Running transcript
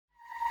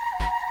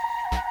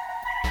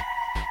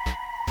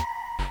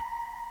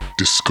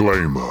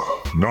Disclaimer: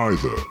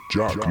 neither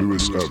Jack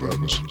Lewis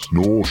Evans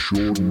nor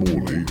Sean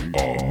Morley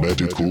are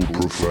medical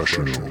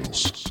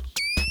professionals.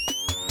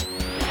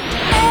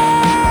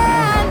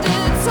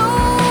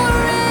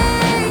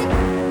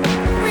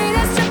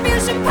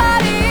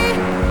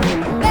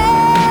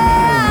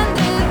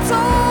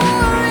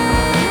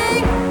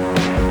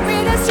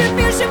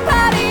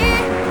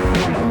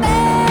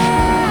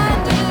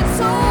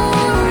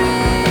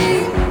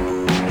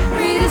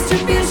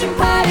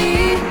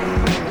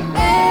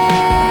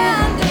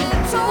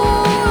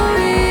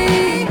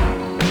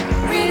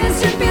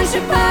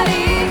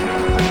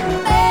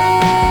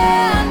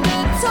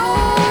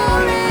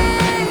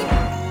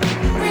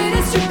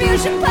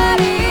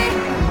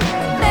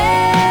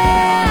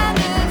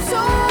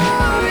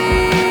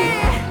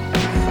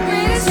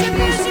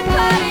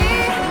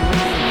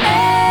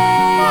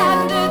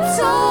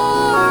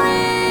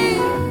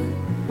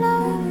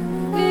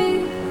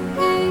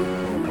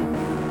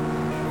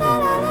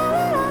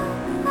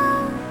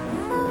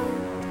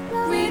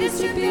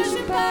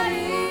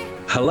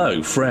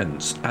 Hello,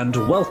 friends, and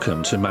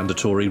welcome to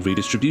Mandatory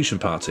Redistribution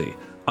Party.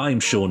 I'm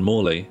Sean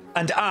Morley.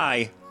 And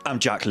I am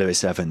Jack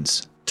Lewis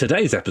Evans.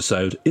 Today's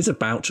episode is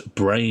about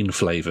brain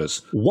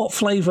flavours. What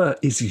flavour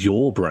is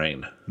your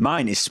brain?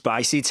 Mine is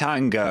spicy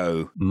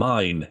tango.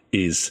 Mine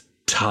is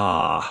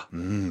tar.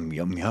 Yum,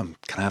 yum.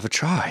 Can I have a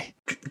try?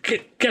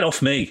 Get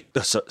off me.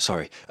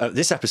 Sorry.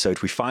 This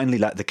episode, we finally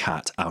let the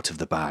cat out of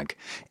the bag.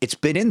 It's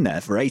been in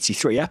there for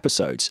 83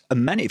 episodes,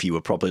 and many of you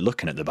were probably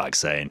looking at the bag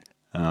saying,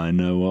 I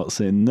know what's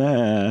in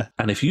there.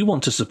 And if you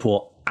want to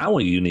support our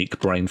unique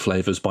brain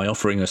flavours by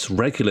offering us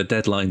regular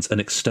deadlines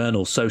and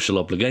external social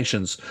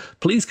obligations,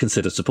 please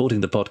consider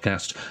supporting the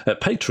podcast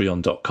at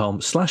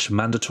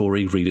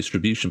patreon.com/mandatory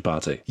redistribution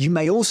party. You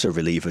may also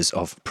relieve us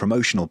of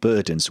promotional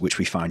burdens which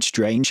we find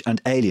strange and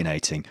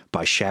alienating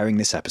by sharing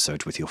this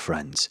episode with your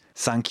friends.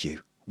 Thank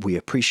you. We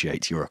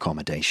appreciate your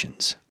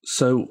accommodations.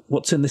 So,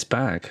 what's in this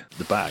bag?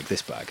 The bag,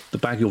 this bag. The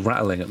bag you're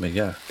rattling at me,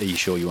 yeah. Are you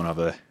sure you want to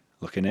have a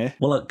look in here?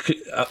 Well,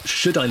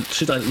 should I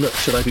look?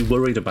 Should I be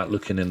worried about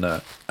looking in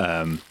there?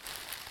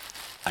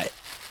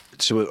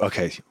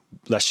 Okay,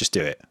 let's just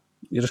do it.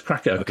 You just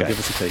crack it open. Okay. Give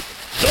us a peek.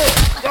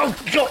 Oh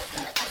God!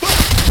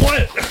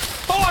 What?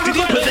 Oh, did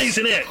you put these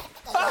in it?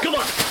 Come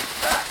on!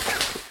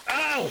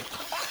 Ow!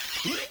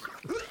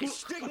 It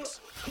stinks.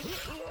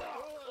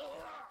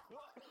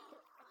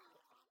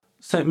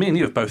 So, me and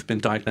you have both been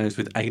diagnosed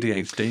with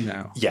ADHD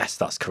now. Yes,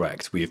 that's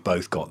correct. We've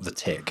both got the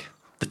tick.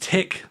 The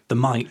tick, the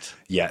mite.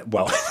 Yeah,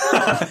 well,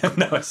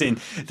 no, as in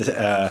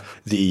the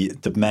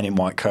men in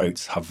white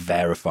coats have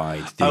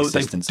verified the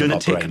existence of our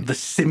tick, brain. the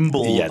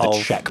symbol the of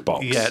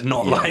checkbox. Yeah,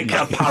 not like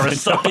a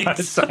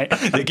parasite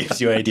that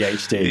gives you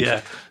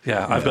ADHD.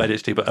 Yeah, I've got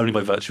ADHD, but only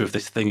by virtue of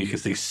this thing you can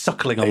see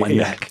suckling on my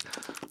neck.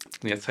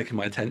 Yeah, taking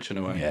my attention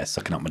away. Yeah,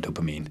 sucking up my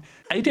dopamine.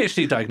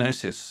 ADHD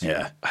diagnosis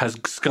has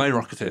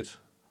skyrocketed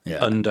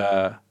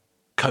under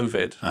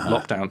COVID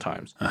lockdown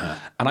times.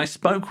 And I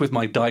spoke with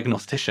my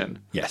diagnostician.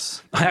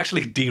 Yes. I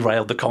actually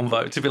derailed the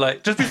convo to be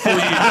like, just before you,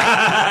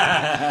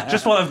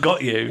 just while I've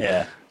got you.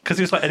 Yeah. Because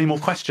he was like, any more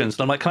questions?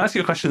 And I'm like, can I ask you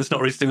a question that's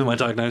not really to do with my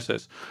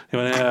diagnosis? He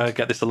went, I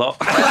get this a lot.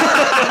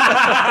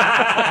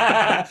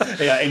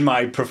 Yeah, in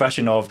my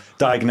profession of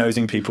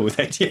diagnosing people with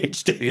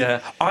ADHD.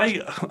 Yeah.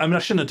 I mean, I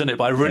shouldn't have done it,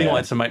 but I really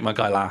wanted to make my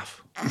guy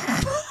laugh.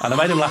 And I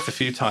made him laugh a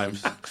few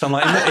times. Because I'm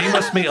like, he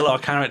must meet a lot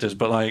of characters,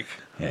 but like,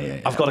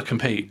 I've got to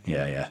compete.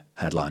 Yeah.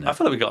 Headliner. I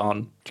feel like we got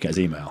on. Did you get his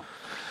email?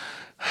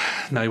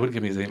 No, he wouldn't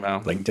give me his email.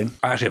 LinkedIn?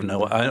 I actually have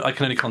no. I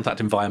can only contact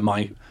him via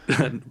my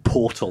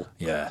portal.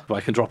 Yeah. But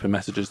I can drop him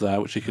messages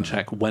there, which he can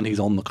check when he's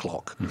on the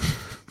clock.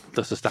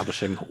 Thus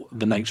establishing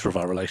the nature of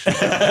our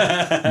relationship.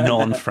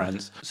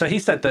 Non-friends. So he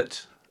said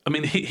that, I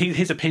mean,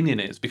 his opinion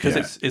is, because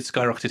it's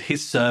skyrocketed,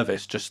 his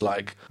service just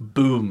like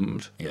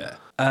boomed. Yeah.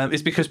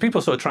 It's because people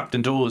are sort of trapped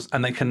indoors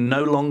and they can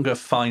no longer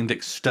find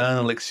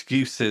external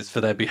excuses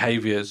for their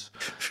behaviours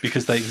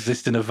because they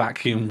exist in a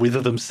vacuum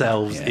with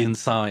themselves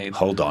inside.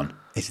 Hold on.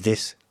 Is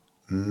this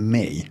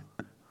me?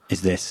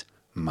 Is this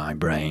my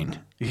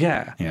brain?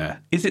 Yeah. Yeah.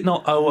 Is it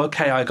not,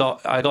 I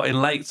got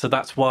in late, so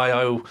that's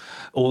why,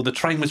 or the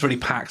train was really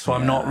packed, so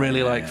I'm not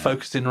really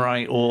focusing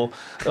right, or,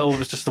 it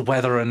was just the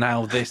weather and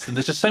now this. And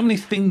there's just so many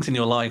things in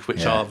your life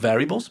which are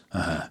variables,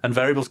 and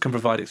variables can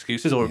provide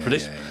excuses or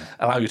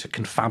allow you to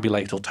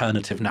confabulate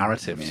alternative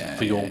narratives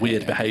for your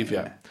weird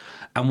behaviour.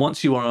 And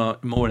once you are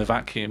more in a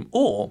vacuum,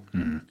 or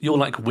you're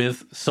like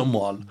with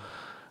someone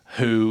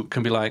who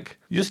can be like,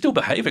 you're still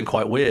behaving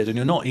quite weird and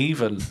you're not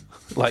even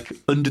like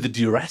under the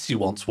duress you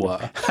once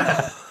were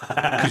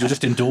because you're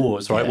just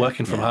indoors, right,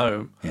 working from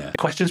home. Yeah.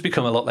 Questions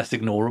become a lot less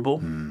ignorable.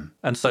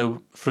 And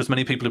so for as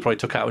many people who probably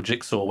took out a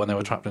jigsaw when they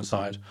were trapped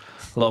inside,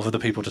 a lot of other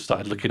people just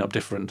started looking up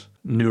different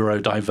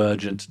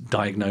neurodivergent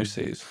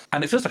diagnoses.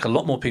 And it feels like a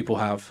lot more people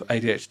have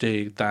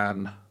ADHD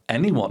than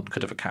anyone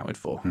could have accounted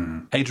for.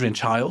 Adrian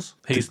Chiles,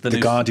 he's the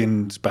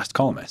Guardian's best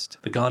columnist.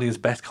 The Guardian's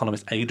best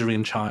columnist,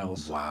 Adrian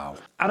Chiles. Wow.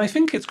 And I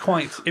think it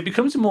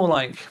becomes more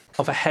like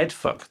of a head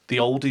fuck the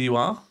older you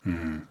are,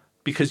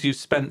 because you've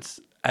spent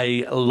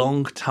a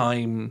long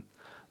time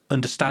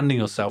understanding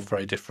yourself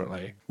very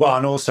differently. Well,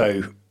 and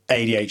also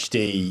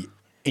ADHD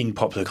in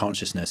popular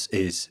consciousness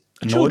is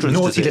children's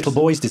naughty disease. little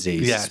boy's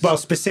disease. Yes. Well,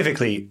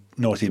 specifically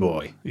naughty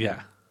boy.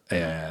 Yeah.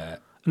 Uh,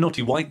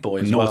 Naughty white boy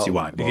as Naughty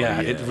well. white boy, Yeah,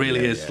 it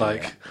really is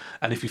yeah.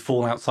 and if you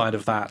fall outside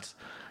of that,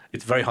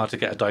 it's very hard to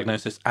get a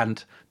diagnosis.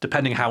 And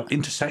depending how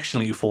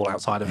intersectionally you fall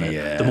outside of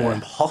it, the more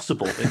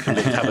impossible it can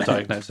be to have a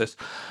diagnosis.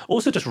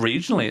 Also, just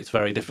regionally, it's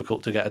very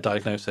difficult to get a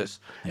diagnosis.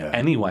 Yeah.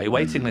 Anyway,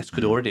 waiting lists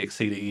could already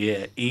exceed a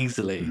year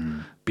easily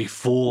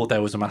before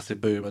there was a massive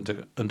boom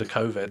under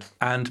COVID.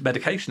 And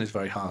medication is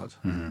very hard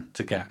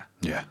to get.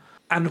 yeah.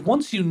 And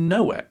once you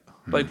know it,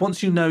 like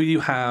once you know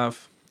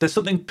there's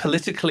something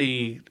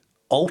politically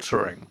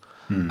altering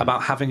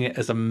about having it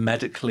as a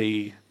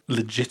medically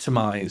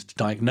legitimized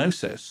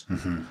diagnosis,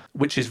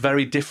 which is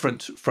very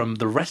different from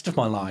the rest of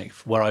my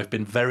life where I've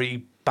been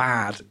very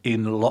bad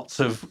in lots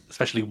of,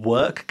 especially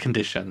work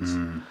conditions,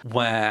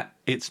 where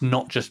it's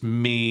not just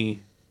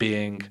me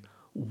being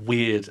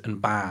weird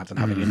and bad and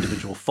having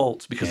individual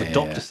faults because the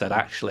doctor said,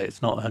 actually,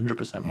 it's not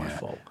 100% my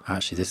fault.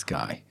 Actually, this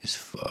guy is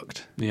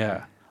fucked.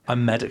 Yeah.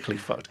 I'm medically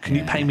fucked. Can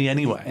you pay me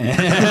anyway?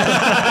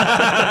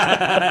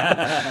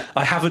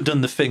 I haven't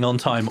done the thing on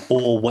time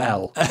or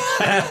well,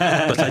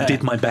 but I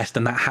did my best,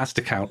 and that has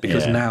to count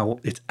because now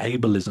it's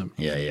ableism.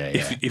 Yeah.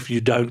 If you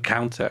don't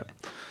count it.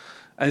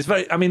 And it's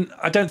very, I mean,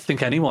 I don't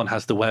think anyone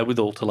has the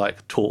wherewithal to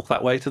like talk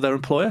that way to their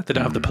employer. They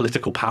don't have the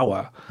political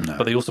power,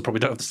 but they also probably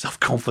don't have the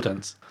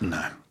self-confidence.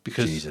 No.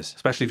 Because Jesus.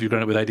 especially if you've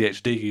grown up with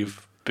ADHD,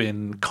 you've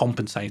been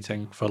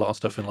compensating for a lot of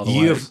stuff in a lot of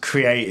You ways. have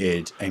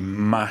created a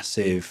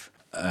massive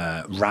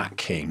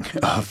racking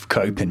of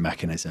coping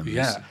mechanisms.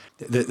 Yeah.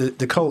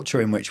 The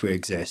culture in which we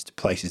exist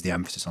places the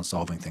emphasis on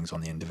solving things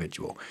on the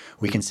individual.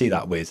 We can see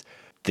that with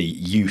the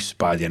use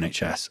by the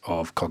NHS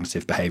of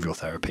cognitive behavioural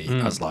therapy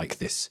as like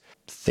this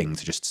thing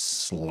to just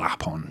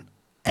slap on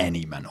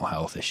any mental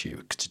health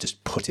issue, to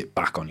just put it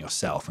back on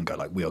yourself and go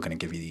like, we are going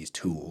to give you these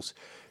tools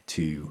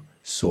to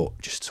sort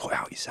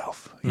out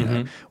yourself, you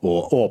know,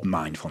 or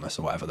mindfulness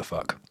or whatever the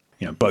fuck.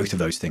 You know, both of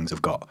those things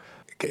have got,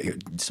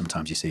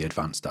 sometimes you see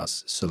advanced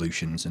as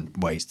solutions and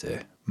ways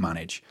to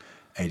manage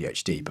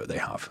ADHD, but they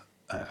have,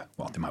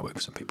 they might work for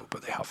some people,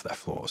 but they have their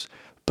flaws.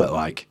 But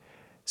like,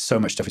 so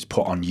much stuff is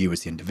put on you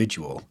as the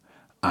individual,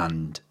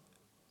 and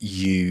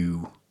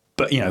you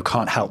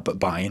can't help but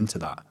buy into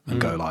that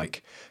and go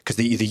like, because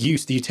the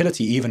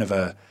utility even of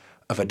a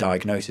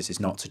diagnosis is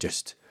not to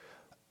just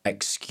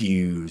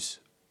excuse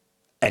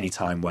any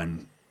time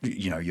when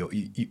your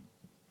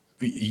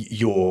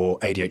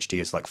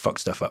ADHD is like fuck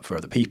stuff up for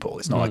other people.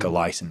 It's not like a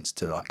license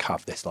to like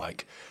have this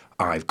like,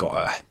 I've got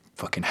a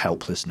fucking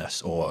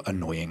helplessness or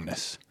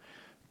annoyingness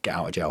get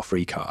out of jail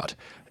free card.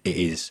 It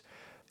is,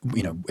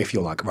 if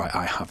you're like, right,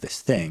 I have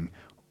this thing,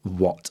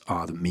 what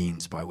are the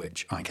means by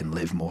which I can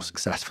live more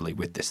successfully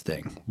with this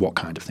thing? What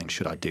kind of things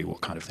should I do?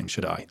 What kind of things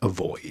should I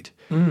avoid?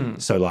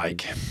 So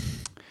like,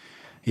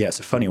 yeah, it's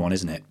a funny one,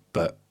 isn't it?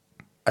 But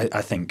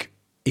I think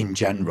in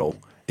general,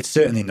 it's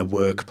certainly in the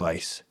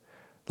workplace.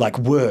 Like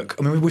work,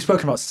 I mean, we've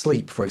spoken about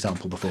sleep, for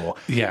example, before.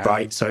 Yeah.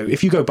 Right. So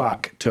if you go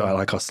back to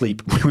like our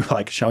sleep, we were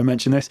like, shall I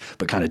mention this?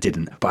 But kind of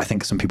didn't. But I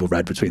think some people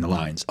read between the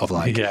lines of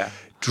like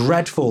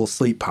dreadful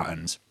sleep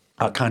patterns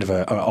are kind of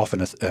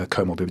often a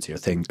comorbidity, a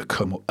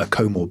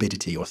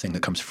comorbidity or thing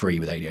that comes free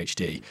with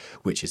ADHD,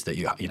 which is that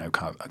you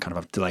kind of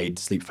have delayed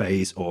sleep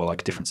phase or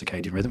like a different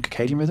circadian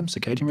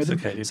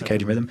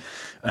rhythm.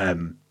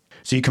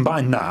 So you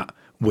combine that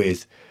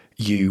with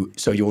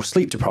so you're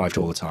sleep deprived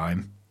all the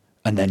time,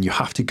 and then you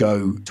have to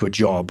go to a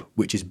job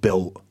which is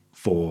built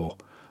for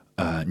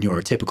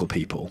neurotypical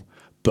people.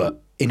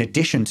 But in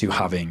addition to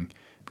having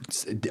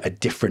a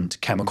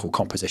different chemical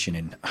composition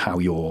in how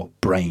your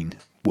brain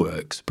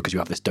works, because you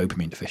have this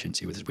dopamine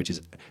deficiency, which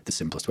is the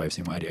simplest way of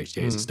seeing what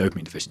ADHD is, it's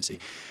dopamine deficiency,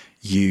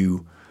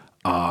 you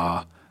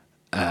are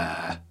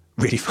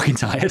really fucking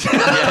tired.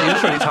 Yeah,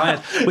 you're really tired,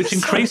 which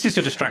increases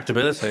your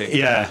distractibility.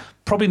 Yeah.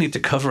 Probably need to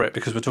cover it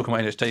because we're talking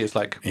about ADHD. It's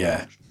like,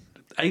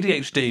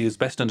 ADHD is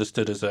best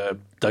understood as a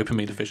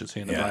dopamine deficiency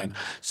in the brain.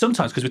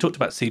 Sometimes, because we talked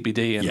about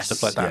CBD and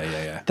stuff like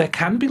that, there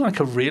can be like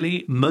a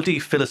really muddy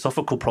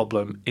philosophical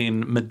problem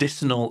in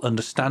medicinal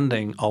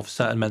understanding of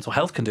certain mental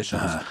health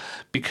conditions,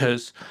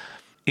 because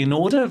in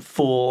order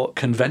for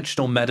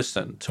conventional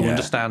medicine to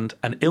understand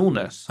an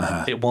illness,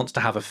 it wants to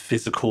have a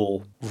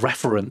physical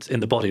reference in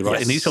the body,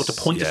 right? It needs to be able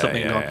to point to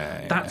something and go,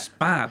 that's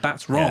bad,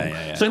 that's wrong.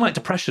 Something like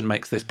depression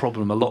makes this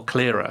problem a lot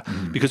clearer,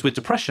 because with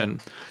depression,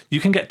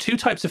 you can get two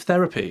types of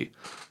therapy.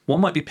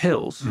 One might be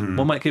pills,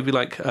 one might give you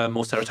like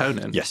more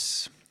serotonin.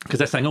 Yes. Because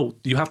they're saying, oh,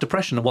 you have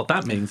depression, and what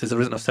that means is there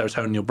isn't enough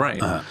serotonin in your brain.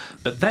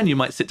 But then you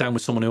might sit down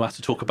with someone who has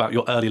to talk about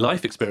your early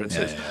life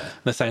experiences. And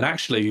they're saying,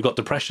 actually, you've got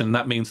depression.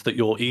 That means that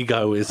your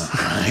ego is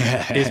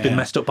been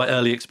messed up by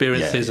early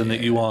experiences, and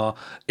that you are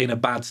in a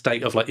bad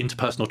state of like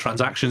interpersonal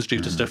transactions due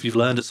to stuff you've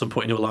learned at some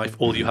point in your life,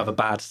 or you have a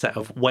bad set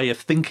of way of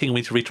thinking. We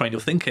need to retrain your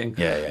thinking.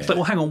 It's like,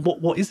 well, hang on,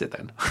 what is it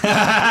then?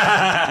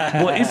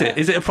 What is it?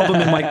 Is it a problem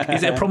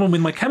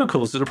with my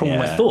chemicals? Is it a problem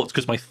with my thoughts?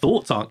 Because my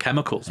thoughts aren't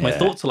chemicals. My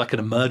thoughts are like an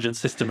emergent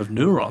system of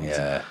neurons. neurons.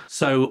 Yeah.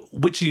 So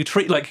which you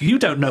treat like you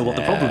don't know what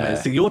the problem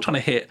is. So you're trying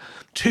to hit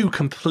two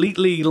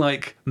completely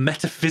like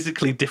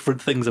metaphysically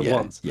different things at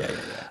once. Yeah.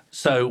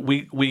 So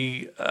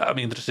I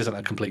mean, there just isn't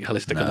a complete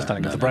holistic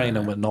understanding of the brain,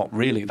 and we're not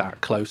really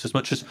that close. As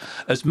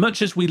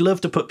much as we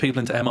love to put people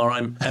into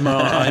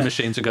MRI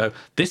machines and go,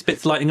 this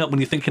bit's lighting up when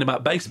you're thinking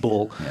about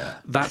baseball. Yeah.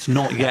 That's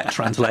not yet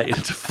translated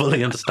into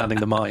fully understanding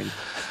the mind.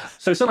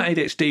 So something like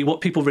ADHD, what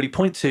people really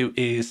point to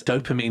is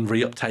dopamine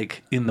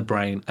reuptake in the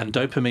brain, and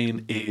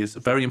dopamine is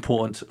very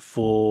important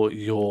for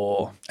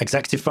your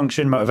executive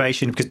function,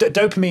 motivation, because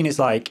dopamine is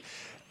like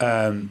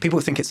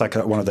people think it's like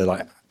one of the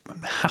like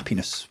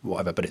happiness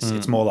whatever, but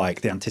it's more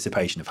like the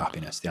anticipation of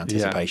happiness, the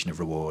anticipation of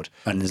reward.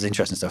 And there's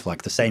interesting stuff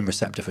like the same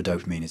receptor for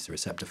dopamine is the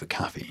receptor for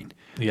caffeine.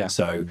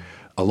 So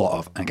a lot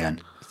of,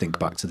 again, think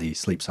back to the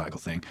sleep cycle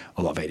thing,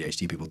 a lot of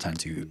ADHD people tend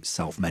to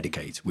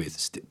self-medicate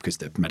with because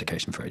the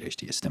medication for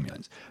ADHD is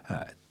stimulants,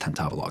 tend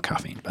to have a lot of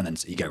caffeine, and then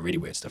you get really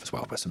weird stuff as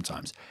well, where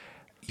sometimes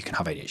you can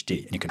have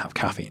ADHD and you can have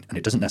caffeine and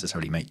it doesn't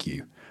necessarily make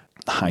you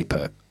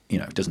hyper,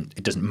 it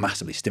doesn't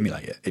massively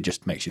stimulate it. It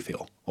just makes you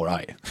feel all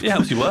right. It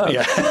helps you work.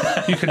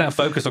 You can now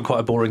focus on quite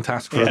a boring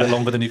task for a bit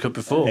longer than you could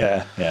before.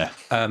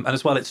 And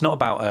as well, it's not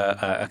about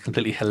a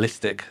completely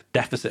holistic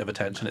deficit of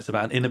attention. It's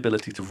about an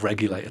inability to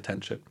regulate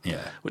attention.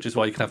 Which is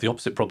why you can have the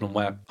opposite problem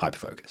where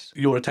hyperfocus.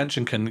 Your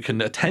attention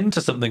can attend to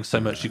something so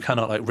much you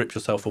cannot like rip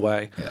yourself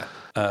away.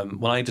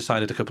 When I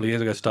decided a couple of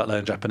years ago to start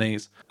learning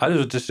Japanese, I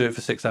would just do it for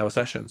 6-hour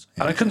sessions,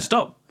 and I couldn't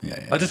stop.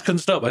 I just couldn't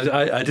stop.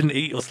 I didn't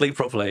eat or sleep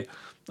properly.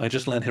 I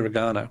just learned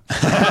hiragana.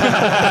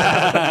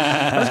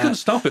 I just couldn't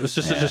stop. It was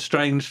just such a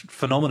strange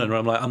phenomenon where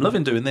I'm like, I'm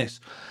loving doing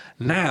this.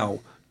 Now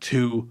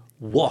to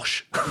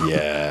wash.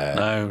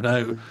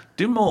 No.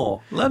 Do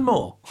more. Learn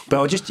more.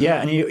 But just,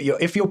 and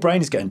if your brain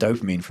is getting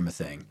dopamine from a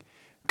thing,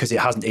 because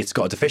it's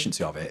got a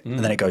deficiency of it, and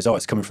then it goes,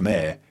 it's coming from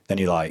here, then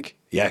you're like,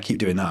 keep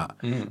doing that.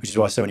 Which is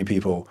why so many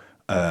people,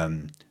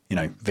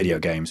 video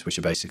games, which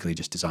are basically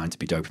just designed to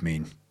be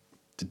dopamine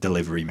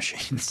delivery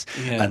machines.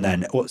 And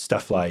then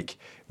stuff like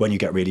when you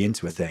get really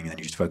into a thing and then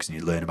you just focus and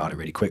you learn about it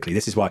really quickly.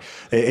 This is why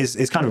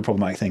it's kind of a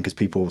problematic thing, because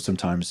people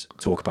sometimes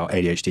talk about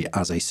ADHD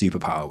as a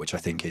superpower, which I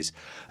think is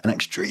an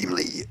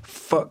extremely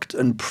fucked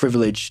and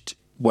privileged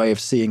way of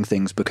seeing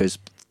things, because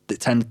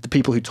the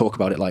people who talk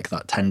about it like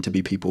that tend to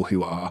be people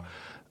who are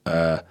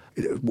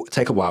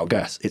take a wild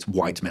guess, it's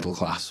white middle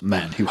class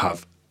men who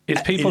have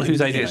It's people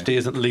whose ADHD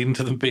isn't leading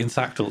to them being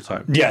sacked all the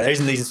time. Yeah, there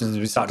isn't leading to them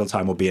being sacked all the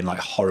time, or being like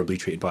horribly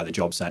treated by the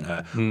job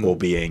centre, or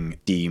being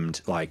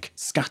deemed like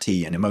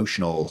scatty and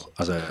emotional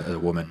as a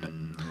woman,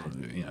 and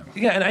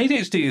Yeah, and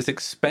ADHD is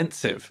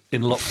expensive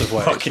in lots of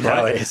ways. Fucking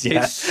hell it is,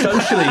 It's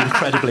socially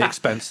incredibly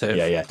expensive.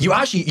 You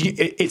actually,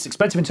 it's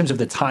expensive in terms of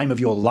the time of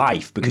your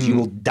life, because you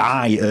will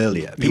die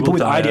earlier. People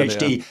with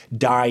ADHD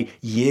die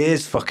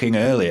years fucking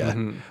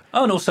earlier.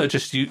 Oh, and also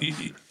just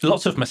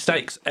lots of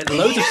mistakes,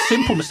 loads of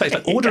simple mistakes,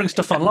 like ordering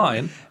stuff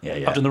online.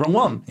 I've done the wrong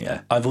one.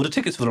 I've ordered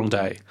tickets for the wrong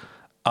day.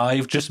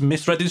 I've just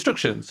misread the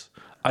instructions.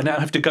 I now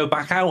have to go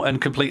back out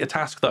and complete a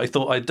task that I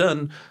thought I'd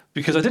done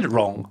because I did it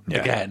wrong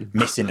again.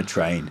 Missing a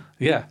train.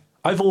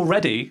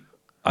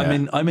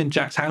 I'm in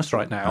Jack's house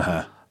right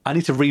now. I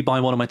need to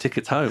rebuy one of my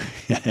tickets home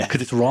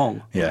because it's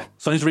wrong.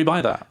 So I need to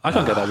rebuy that. I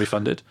can't get that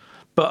refunded.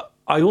 But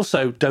I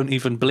also don't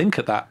even blink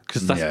at that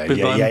because that's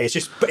it's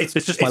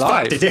just my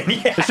life.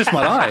 It's just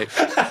my life.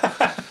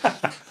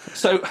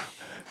 So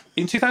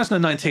in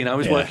 2019, I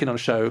was working on a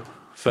show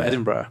for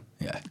Edinburgh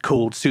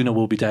called Sooner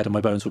We'll Be Dead and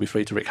My Bones Will Be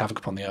Free to Wreak Havoc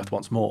Upon the Earth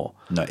Once More.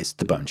 No, it's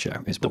The Bone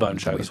Show. It's The Bone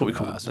Show. That's what we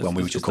call it. When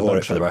we would call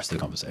it for the rest of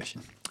the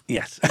conversation.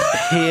 Yes.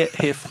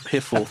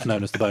 Hereforth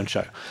known as The Bone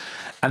Show.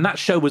 And that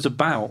show was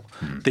about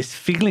this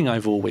feeling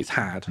I've always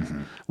had,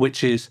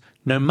 which is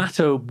no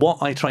matter what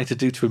I try to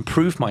do to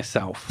improve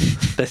myself,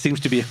 there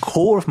seems to be a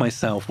core of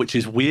myself which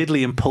is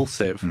weirdly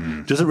impulsive,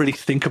 doesn't really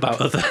think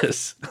about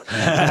others,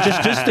 and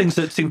just does things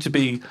that seem to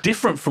be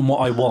different from what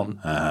I want.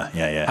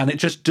 And it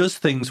just does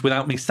things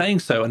without me saying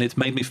so, and it's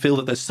made me feel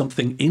that there's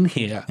something in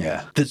here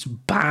that's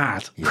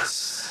bad.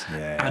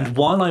 And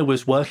while I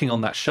was working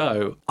on that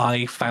show,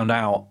 I found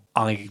out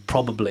I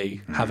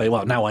probably have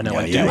now I know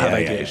I do have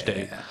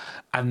ADHD.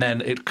 And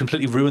then it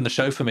completely ruined the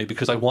show for me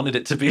because I wanted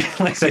it to be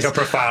like it's like a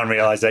profound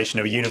realization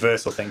of a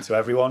universal thing to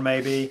everyone,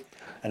 maybe.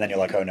 And then you're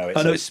like,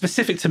 it's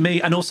specific to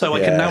me. And also I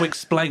can now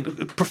explain.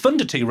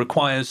 Profundity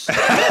requires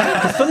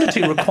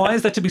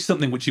there to be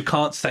something which you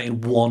can't say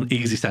in one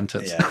easy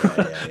sentence.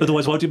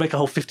 Otherwise, why do you make a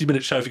whole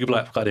 50-minute show if you could be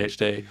like, I've got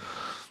ADHD?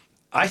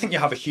 I think you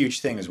have a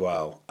huge thing as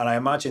well. And I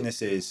imagine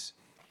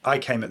I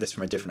came at this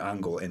from a different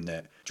angle in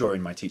that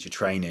during my teacher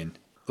training,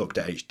 looked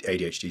at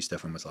ADHD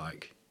stuff and was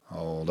like,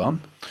 hold on.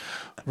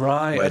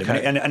 Right. Wait a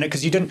minute. And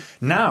because you don't,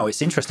 now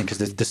it's interesting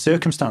because the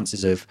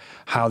circumstances of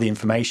how the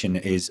information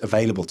is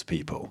available to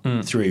people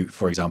through,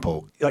 for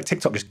example, like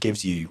TikTok just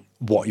gives you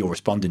what you're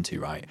responding to,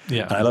 right?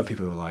 And I love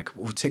people who are like,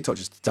 well, TikTok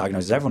just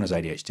diagnoses everyone as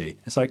ADHD.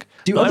 It's like,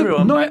 not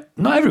everyone.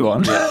 Not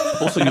everyone.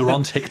 Also, you're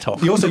on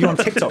TikTok. You're on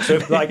TikTok. So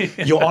like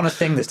you're on a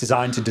thing that's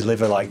designed to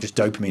deliver like just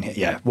dopamine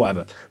hit.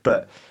 Whatever.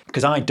 But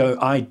because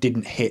I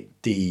didn't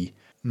hit the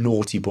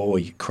naughty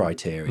boy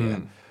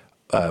criteria.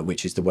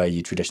 which is the way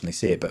you traditionally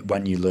see it. But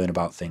when you learn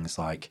about things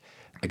like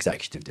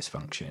executive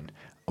dysfunction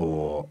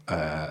or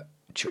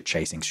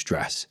chasing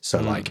stress,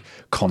 so like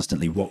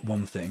constantly,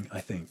 one thing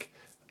I think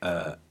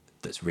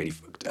that's really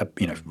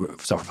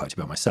self-reflective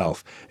about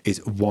myself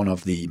is one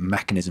of the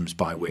mechanisms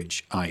by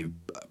which I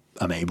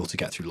am able to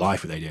get through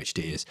life with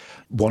ADHD is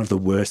one of the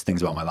worst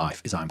things about my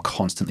life is I'm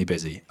constantly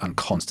busy and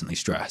constantly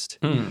stressed.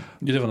 You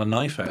live on a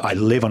knife edge. I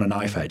live on a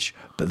knife edge,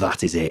 but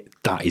that is it.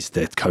 That is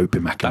the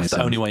coping mechanism. That's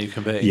the only way you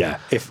can be. Yeah.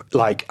 If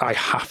like I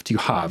have to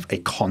have a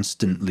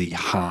constantly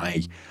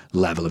high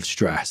level of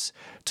stress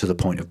to the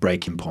point of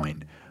breaking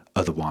point,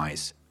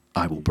 otherwise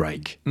I will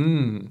break.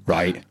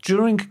 Right?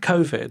 During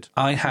COVID,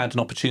 I had an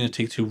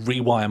opportunity to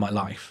rewire my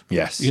life.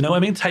 Yes. You know what I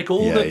mean? Take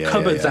all the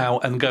cupboards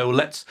out and go,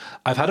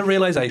 I've had a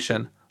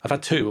realization. I've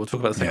had two. We'll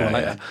talk about the second one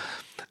later.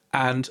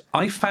 And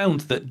I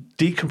found that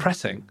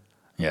decompressing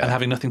and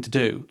having nothing to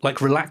do, like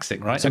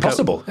relaxing, right? It's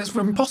impossible. It's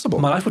impossible.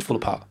 My life would fall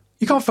apart.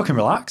 You can't fucking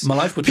relax. My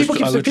life would people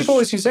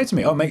always say to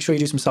me, "Oh, make sure you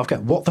do some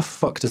self-care." What the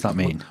fuck does that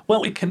mean?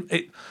 Well, it can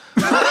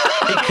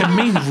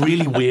mean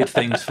really weird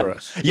things for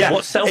us. Yeah,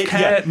 what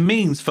self-care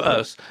means for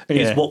us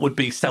is what would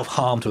be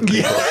self-harm to other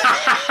people.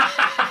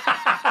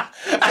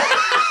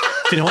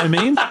 Do you know what I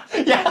mean?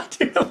 Yeah, I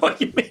do know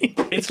what you mean.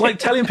 It's like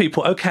telling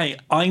people, okay,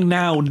 I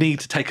now need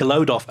to take a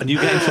load off, and you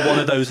get into one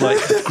of those like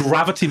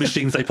gravity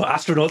machines they put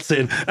astronauts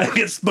in, and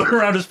get spun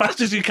around as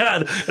fast as you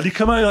can, and you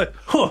come out like,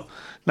 huh.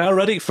 Now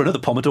ready for another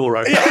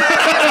Pomodoro.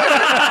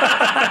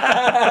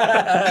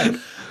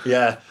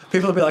 Yeah.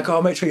 People will be like, oh,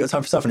 make sure you got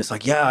time for stuff. And it's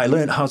like, yeah, I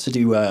learned how to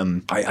do,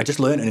 I just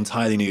learned an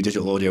entirely new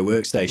digital audio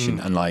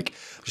workstation and like,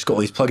 just got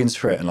all these plugins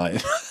for it. And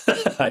like,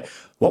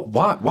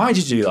 why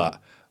did you do that?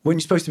 Weren't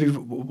you supposed to be...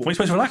 Weren't you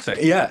supposed to relax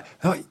it? Yeah.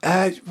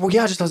 Well,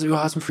 yeah, I just had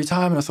some free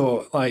time. And I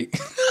thought, like...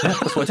 Yeah,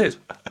 that's what I did.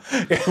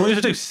 What did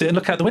I do? Sit and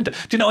look out the window. Do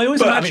you know, I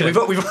always imagine... I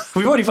mean,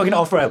 we've already fucking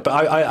off air, but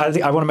I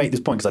think I want to make this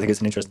point because I think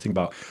it's an interesting thing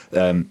about...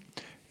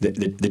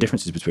 The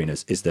differences between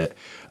us is that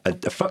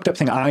a fucked up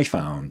thing I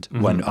found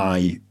when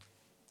I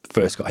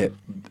first got hit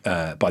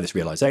by this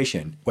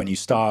realization, when you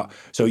start,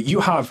 so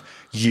you have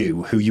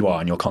who you are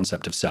and your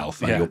concept of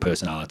self and your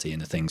personality and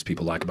the things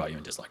people like about you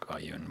and dislike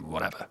about you and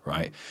whatever,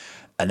 right?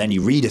 And then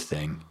you read a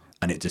thing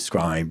and it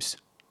describes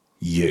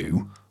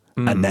you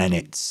and then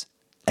it's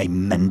a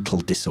mental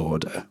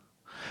disorder.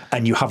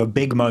 And you have a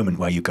big moment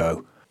where you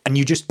go, and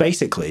you just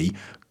basically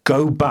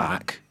go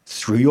back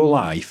through your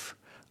life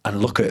and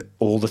look at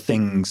all the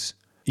things,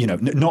 you know,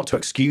 not to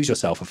excuse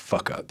yourself of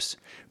fuck-ups,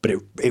 but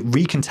it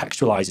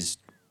recontextualizes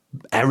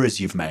errors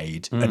you've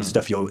made and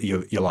stuff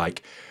you're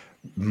like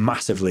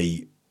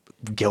massively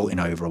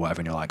guilting over or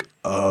whatever, and you're like,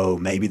 oh,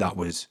 maybe that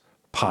was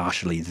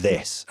partially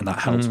this, and that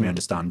helps me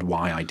understand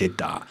why I did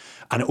that.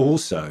 And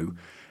also,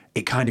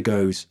 it kind of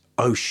goes,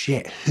 oh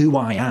shit, who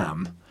I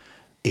am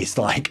is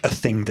like a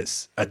thing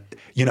that's, that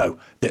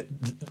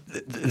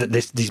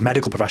these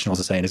medical professionals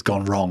are saying has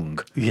gone wrong.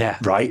 Yeah.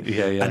 Right?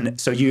 Yeah. And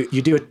so you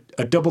do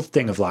a double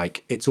thing of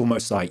like, it's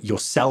almost like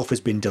yourself has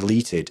been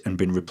deleted and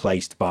been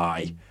replaced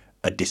by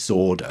a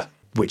disorder,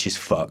 which is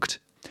fucked.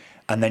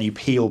 And then you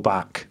peel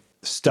back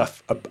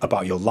stuff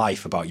about your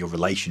life, about your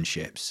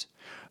relationships,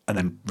 and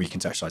then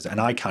recontextualize it. And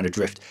I kind of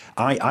drift.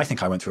 I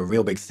think I went through a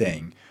real big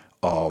thing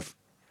of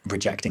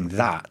rejecting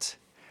that.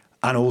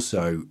 And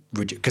also,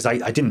 because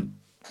I'll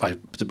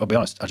be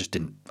honest, I just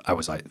didn't, I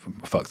was like,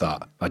 fuck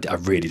that. I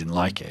really didn't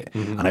like it.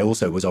 And I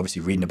also was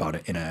obviously reading about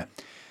it in a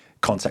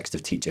context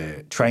of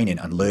teacher training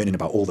and learning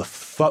about all the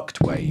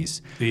fucked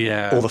ways,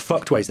 all the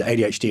fucked ways that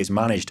ADHD is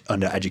managed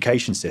under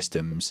education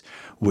systems,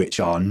 which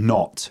are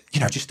not,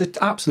 just the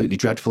absolutely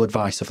dreadful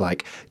advice of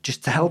like,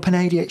 just to help an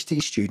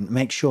ADHD student,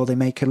 make sure they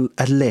make a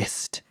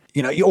list.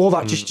 All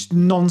that just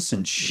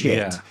nonsense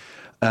shit.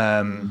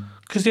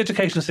 Because the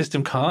education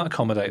system can't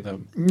accommodate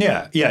them.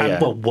 Yeah.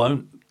 Well,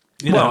 won't.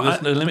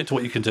 There's no limit to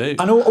what you can do.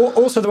 And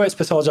also the way it's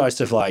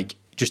pathologized of like,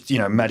 just,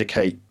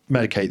 medicate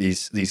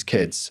these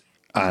kids.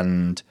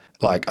 And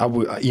like, I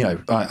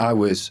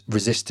was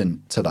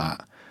resistant to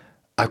that.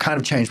 I've kind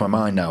of changed my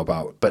mind now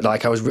but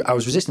like I was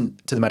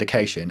resistant to the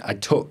medication. I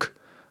took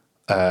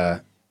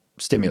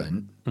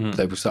stimulant.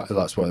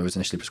 That's what was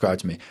initially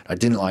prescribed to me. I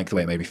didn't like the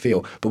way it made me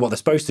feel. But what they're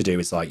supposed to do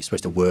is like, you're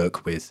supposed to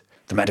work with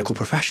the medical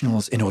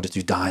professionals in order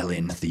to dial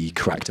in the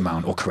correct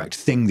amount or correct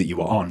thing that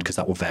you are on, because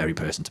that will vary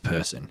person to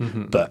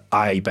person. But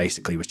I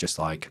basically was just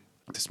like,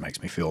 this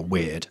makes me feel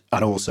weird.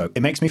 And also,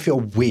 it makes me feel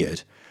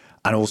weird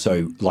and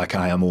also like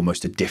I am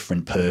almost a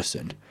different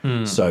person.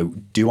 So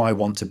do I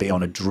want to be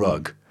on a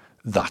drug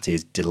that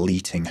is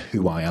deleting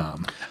who I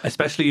am?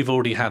 Especially you've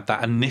already had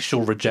that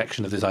initial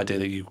rejection of this idea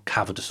that you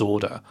have a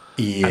disorder.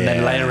 Yeah. And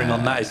then layering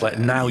on that is like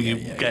now you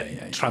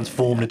get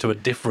transformed into a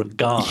different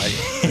guy.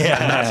 And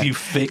that's you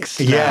fixed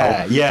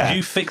now. Yeah.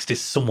 You fixed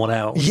is someone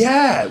else.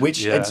 Yeah,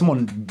 which is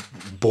someone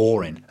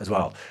boring as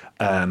well.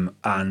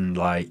 And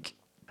like,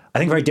 I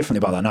think very differently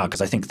about that now,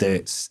 because I think the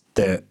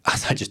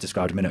as I just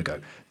described a minute ago,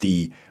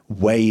 the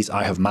ways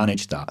I have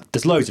managed that.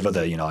 There's loads of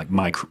other,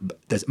 like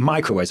there's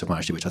micro ways of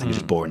managing it, which I think is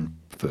just boring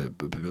for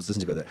people to listen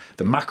to. But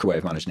the macro way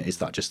of managing it is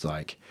that just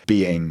like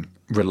being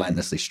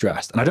relentlessly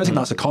stressed. And I don't think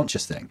that's a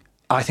conscious thing.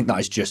 I think that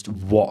is just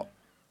what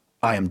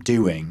I am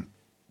doing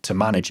to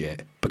manage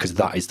it, because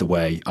that is the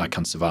way I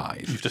can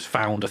survive. You've just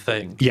found a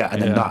thing. Yeah,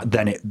 and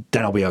then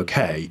then I'll be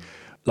okay.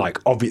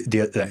 Like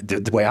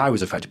the way I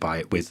was affected by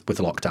it with the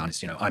lockdown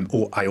is,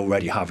 I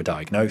already have a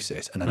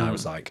diagnosis, and then I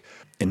was like,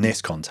 in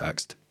this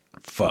context,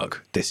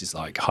 fuck, this is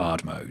like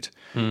hard mode,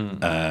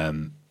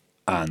 and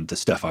the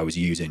stuff I was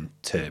using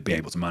to be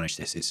able to manage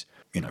this is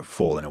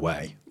falling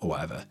away or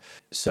whatever.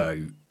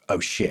 So oh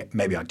shit,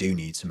 maybe I do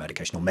need some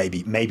medication, or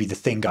maybe the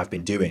thing I've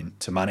been doing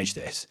to manage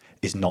this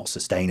is not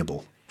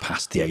sustainable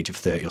past the age of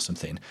 30 or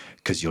something,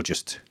 because you're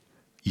just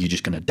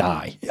going to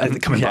die. And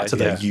coming back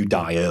to you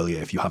die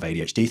earlier if you have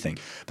ADHD thing.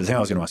 But the thing I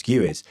was going to ask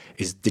you is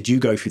did you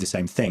go through the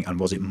same thing, and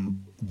was it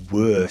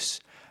worse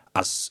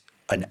as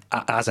an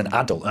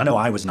adult? I know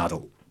I was an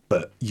adult,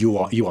 but you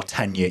are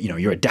 10 years,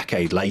 you're a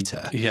decade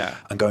later. Yeah.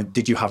 And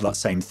did you have that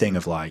same thing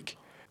of like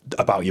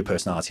about your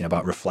personality and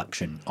about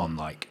reflection on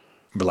like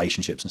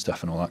relationships and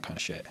stuff and all that kind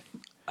of shit?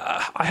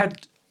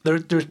 There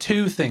are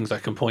two things I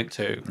can point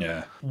to.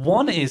 Yeah.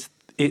 One is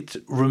it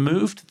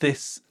removed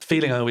this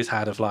feeling I always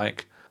had of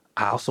like,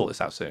 I'll sort this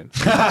out soon.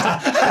 You know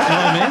what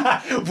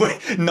I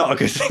mean? Not a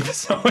good thing for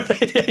someone with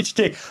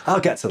ADHD. I'll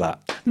get to that.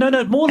 No,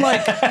 more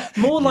like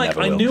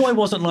I knew I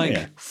wasn't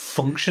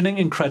functioning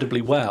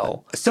incredibly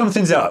well.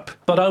 Something's up.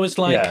 But I was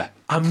like,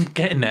 I'm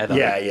getting there though.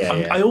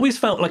 Yeah. I always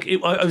felt like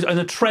I was on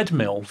a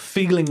treadmill,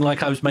 feeling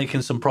like I was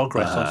making some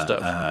progress on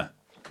stuff.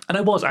 And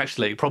I was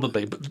actually,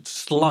 probably, but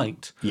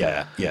slight.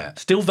 Yeah.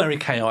 Still very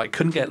chaotic.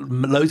 Couldn't get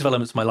loads of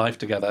elements of my life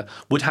together.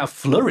 Would have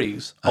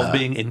flurries of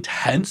being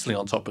intensely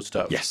on top of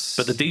stuff. Yes.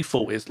 But the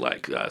default is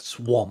like a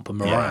swamp, a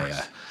morass.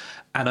 Yeah.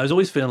 And I was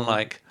always feeling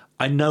like,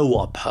 I know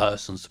what a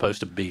person's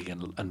supposed to be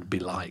and be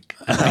like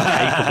and be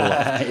capable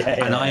of.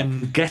 And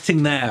I'm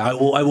getting there. I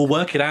will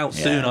work it out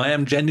soon. I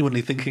am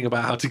genuinely thinking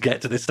about how to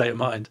get to this state of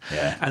mind.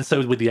 Yeah. And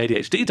so with the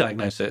ADHD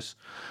diagnosis,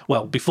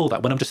 well, before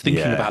that, when I'm just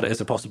thinking about it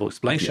as a possible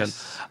explanation,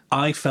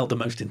 I felt the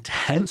most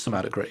intense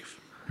amount of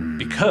grief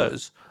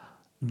because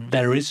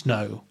there is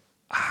no,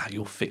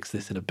 you'll fix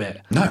this in a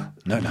bit. No.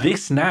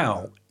 This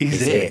now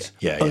is it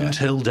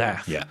until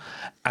death. Yeah.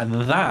 And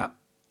that,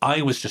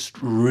 I was just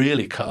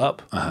really cut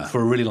up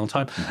for a really long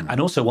time.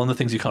 And also one of the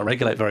things you can't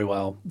regulate very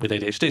well with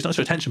ADHD is not just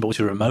your attention, but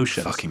also your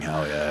emotions. Fucking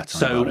hell, yeah.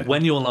 So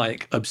when you're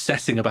like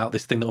obsessing about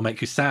this thing that will make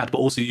you sad, but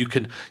also you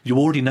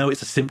already know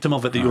it's a symptom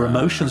of it, that your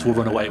emotions will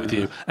run away with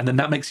you. And then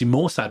that makes you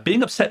more sad.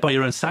 Being upset by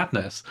your own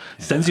sadness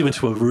sends you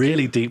into a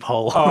really deep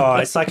hole. Oh,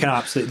 it's like an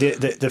absolute,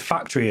 the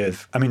factory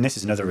of, I mean, this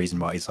is another reason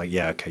why it's like,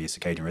 your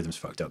circadian rhythm's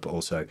fucked up, but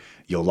also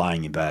you're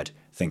lying in bed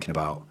thinking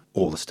about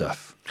all the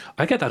stuff.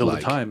 I get that all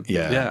the time.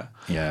 Yeah.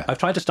 I've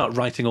tried to start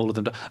writing all of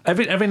them down.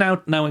 Every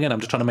now and again, I'm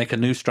just trying to make a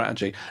new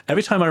strategy.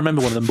 Every time I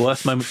remember one of the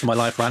worst moments of my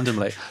life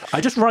randomly,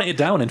 I just write it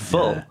down in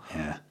full.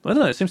 Yeah. I don't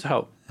know, it seems to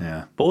help.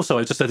 Yeah. But also,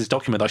 I just said this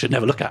document that I should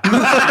never look at.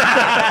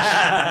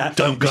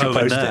 Don't go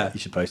in there. You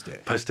should post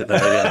it. Post it there,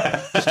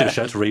 yeah. Just do a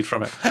show to read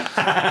from it.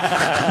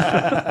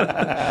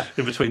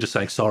 In between just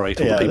saying sorry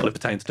to all the people it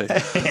pertains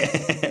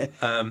to.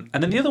 And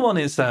then the other one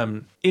is,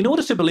 in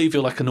order to believe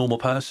you're like a normal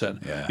person,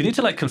 you need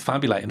to like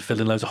confabulate and fill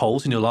in loads of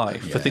holes in your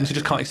life for things you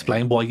just can't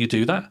explain why you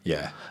do that.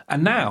 Yeah.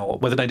 And now,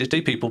 with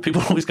ADHD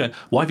people are always going,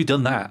 why have you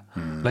done that?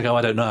 And I go,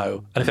 I don't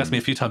know. And if you ask me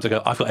a few times, I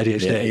go, I've got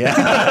ADHD.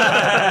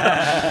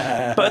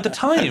 Yeah. But at the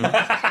time,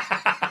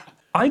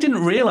 I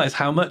didn't realize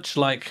how much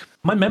like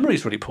my memory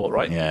is really poor,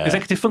 right? Yeah.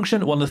 Executive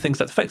function, one of the things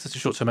that affects us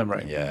is short-term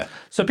memory. Yeah.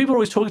 So people are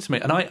always talking to me,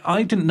 and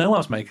I didn't know I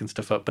was making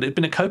stuff up, but it'd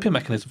been a coping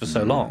mechanism for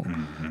so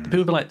long. People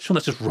would be like, Sean,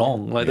 that's just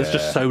wrong. Like, that's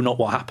just so not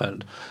what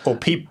happened. Or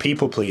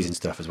people-pleasing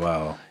stuff as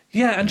well.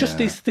 Yeah, and just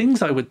these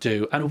things I would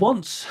do. And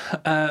once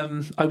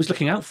I was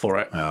looking out for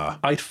it,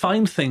 I'd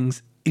find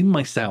things in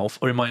myself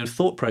or in my own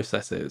thought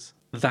processes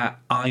that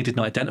I did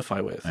not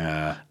identify with.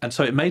 Yeah. And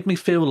so it made me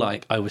feel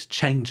like I was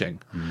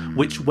changing,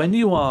 which when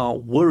you are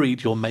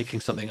worried you're making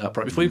something up,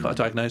 right? Before you've got a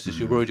diagnosis,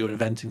 you're worried you're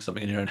inventing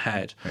something in your own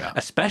head,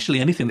 especially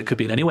anything that could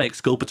be in any way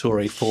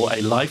exculpatory for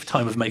a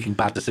lifetime of making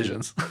bad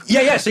decisions.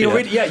 Yeah. So you're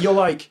you're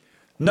like,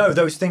 no,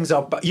 those things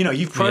are,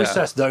 you've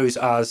processed those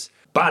as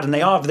bad, and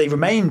they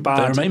remain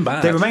bad.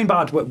 They remain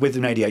bad with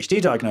an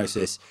ADHD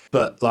diagnosis,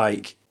 but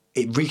like,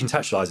 it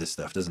recontextualizes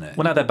stuff, doesn't it?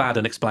 Well, now they're bad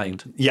and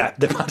explained. Yeah,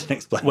 they're bad and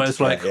explained. Whereas,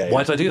 like,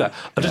 why did I do that?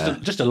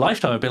 Just a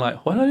lifetime I'd be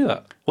like, why did I do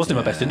that? Wasn't in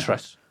my best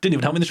interest. Didn't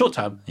even help me in the short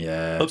term.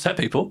 Yeah. Upset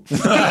people.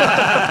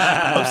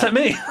 Upset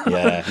me.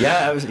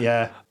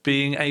 Yeah.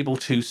 Being able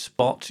to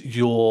spot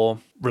your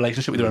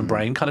relationship with your own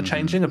brain kind of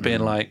changing, and being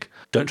like,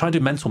 don't try and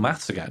do mental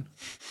maths again.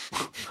 Do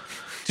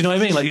you know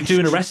what I mean? Like, you're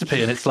doing a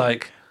recipe and it's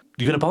like,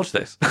 you're going to bodge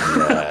this.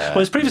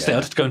 Whereas previously, I'd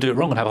just go and do it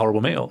wrong and have a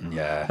horrible meal.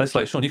 Yeah. And it's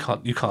like, Sean, you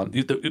can't.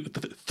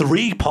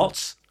 3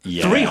 pots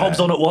Yeah. 3 hobs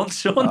on at once,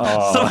 Sean.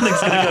 Something's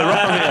going to go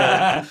wrong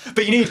here.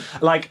 But you need,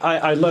 like,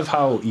 I love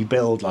how you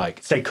build,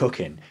 like, say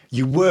cooking.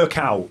 You work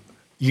out,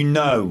 you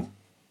know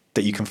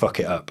that you can fuck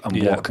it up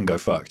and what can go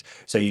fucked.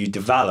 So you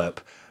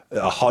develop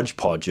a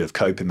hodgepodge of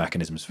coping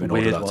mechanisms in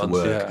order for that to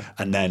work.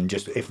 And then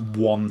just if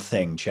one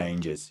thing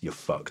changes, you're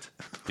fucked.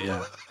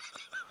 Yeah.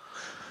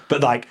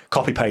 But like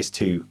copy paste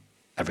to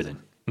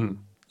everything.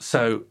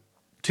 So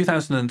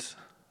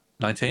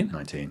 2019,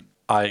 19.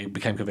 I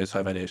became convinced I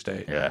have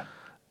ADHD. Yeah.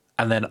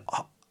 And then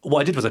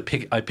what I did was I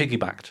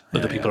piggybacked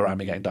other people around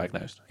me getting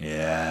diagnosed.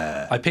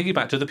 Yeah. I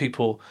piggybacked other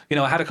people. You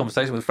know, I had a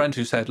conversation with a friend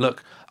who said,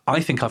 look,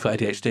 I think I've got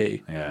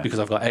ADHD because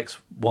I've got X,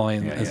 Y,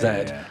 and Z.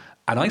 Yeah.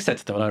 And I said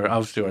to them, and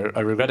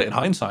I regret it in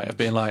hindsight, of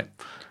being like,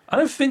 I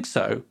don't think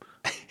so,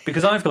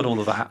 because I've got all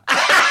of that.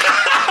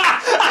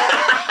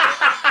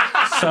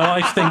 So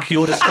I think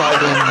you're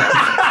describing...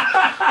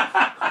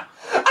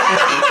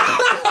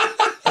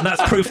 And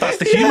that's proof that's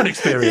the human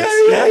experience.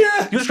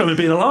 Yeah. You're describing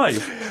being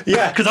alive.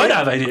 Yeah. Because I don't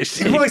have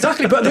ADHD. Well,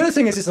 exactly. But the other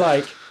thing is, it's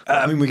like,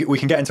 I mean, we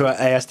can get into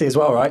ASD as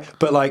well, right?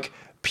 But like,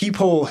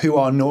 people who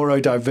are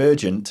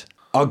neurodivergent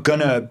are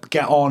gonna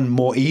get on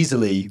more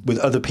easily with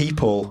other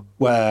people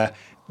where,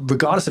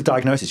 regardless of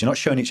diagnosis, you're not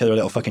showing each other a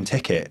little fucking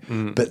ticket,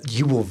 but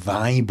you will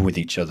vibe with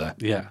each other.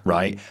 Yeah.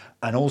 Right?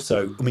 And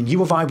also, I mean, you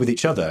will vibe with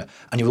each other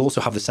and you will also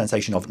have the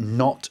sensation of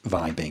not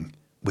vibing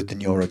with the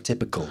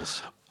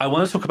neurotypicals. I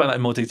want to talk about that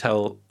in more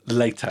detail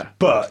later.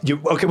 But,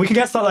 okay, we can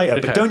get to that later.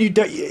 Okay. But don't you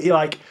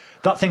like,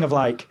 that thing of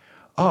like,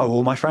 oh,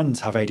 well, my friends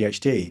have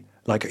ADHD.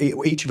 Like,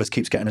 each of us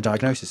keeps getting a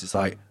diagnosis. It's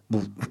like,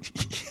 well,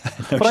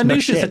 but I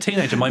knew since a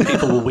teenager my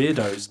people were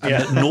weirdos and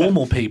that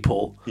normal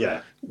people...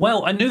 Yeah.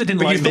 Well, I knew they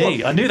didn't like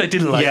me. I knew they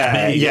didn't like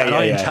me. And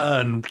I, in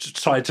turn,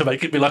 tried to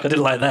make it be like I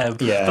didn't like them.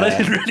 Yeah. But I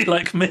didn't really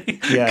like me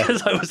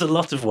because I was a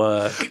lot of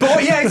work.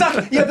 But yeah,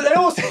 exactly. Yeah, but then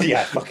also...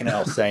 Yeah, fucking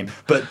hell, same.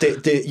 But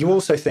you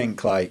also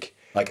think like,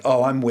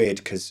 oh, I'm weird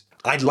because...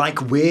 I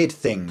like weird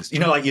things. You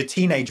know, like your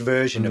teenage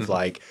version of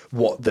like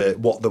what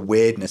the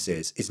weirdness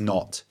is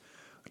not...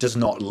 does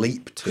not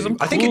leap to.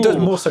 I think it does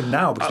more so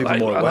now because people are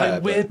more aware. I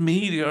like weird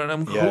media and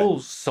I'm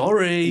cool.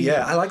 Sorry.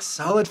 Yeah, I like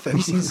salad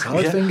fingers. Have you seen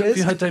salad fingers? Have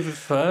you had David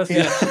Firth?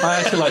 Yeah.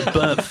 I actually like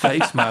Burnt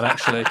Face Man,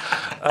 actually.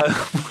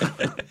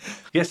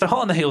 So Hot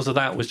on the Heels of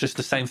that was just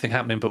the same thing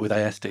happening, but with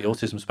ASD,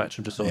 autism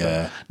spectrum disorder.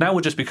 Yeah. Now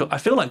we're just because I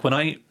feel like when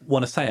I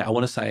want to say it, I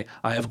want to say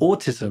I have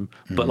autism,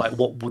 but like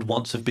what would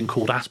once have been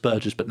called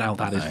Asperger's, but now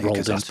that is rolled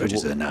into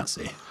Asperger's is a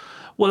Nazi.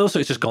 Well, also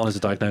it's just gone as a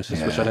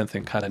diagnosis, which I don't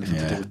think had anything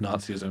to do with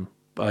Nazism.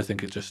 I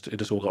think it just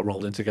all got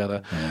rolled in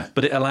together. Yeah.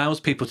 But it allows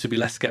people to be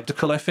less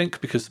skeptical, I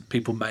think, because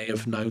people may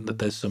have known that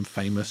there's some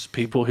famous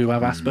people who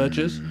have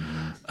Asperger's.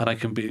 And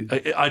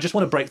I just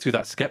want to break through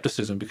that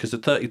skepticism because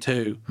at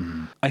 32,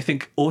 I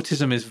think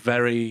autism is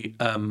very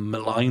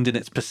maligned in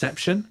its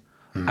perception.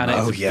 And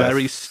it's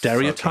very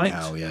stereotyped.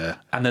 Hell, yeah.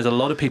 And there's a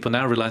lot of people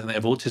now realizing they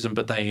have autism,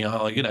 but they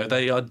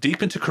are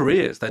deep into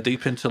careers. They're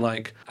deep into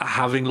like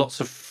having lots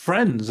of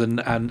friends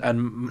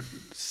and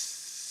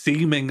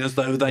seeming as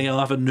though they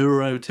have a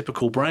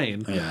neurotypical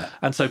brain. Yeah.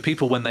 And so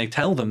people, when they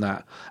tell them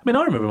that, I mean,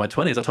 I remember in my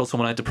 20s, I told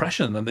someone I had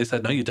depression and they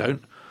said, no, you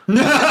don't.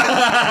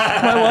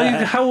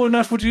 How on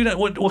earth would you know?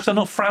 What's I'm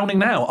not frowning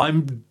now?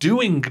 I'm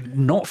doing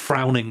not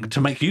frowning to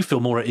make you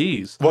feel more at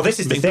ease. Well, this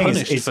is the thing.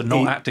 Punished for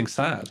not acting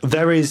sad.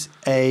 There is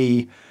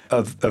a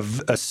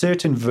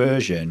certain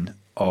version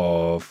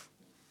of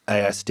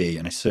ASD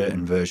and a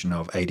certain version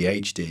of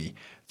ADHD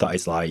that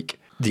is like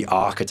the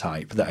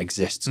archetype that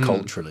exists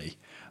culturally.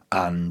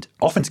 And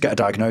often to get a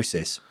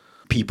diagnosis,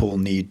 people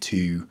need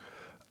to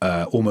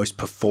almost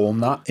perform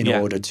that in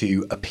order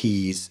to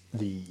appease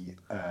the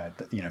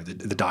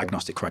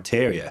diagnostic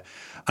criteria.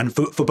 And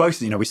for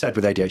both, we said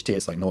with ADHD,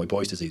 it's like naughty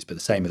boys disease, but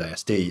the same with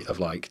ASD of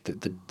like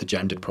the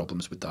gendered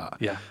problems with that.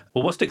 Yeah.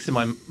 Well, what sticks in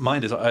my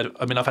mind is,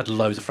 I've had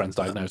loads of friends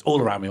diagnosed.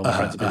 All around me, all my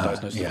friends have been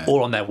diagnosed,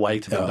 all on their way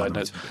to being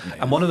diagnosed.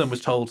 And one of them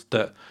was told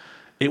that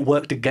it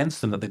worked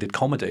against them that they did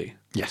comedy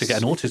to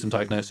get an autism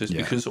diagnosis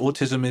because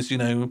autism is,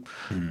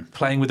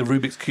 playing with the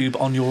Rubik's Cube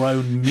on your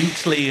own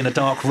mutely in a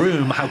dark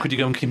room. How could you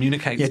go and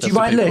communicate stuff do you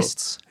wite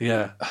lists?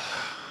 Yeah.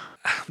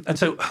 And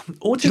so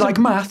autism... Do you like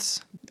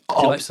maths?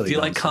 Do you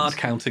like card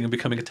counting and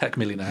becoming a tech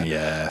millionaire?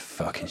 Yeah,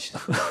 fucking shit.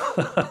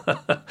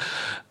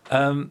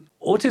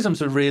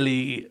 Autism's a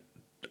really...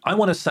 I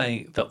want to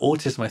say that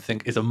autism, I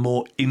think, is a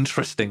more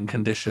interesting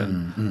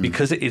condition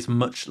because it is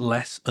much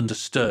less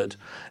understood.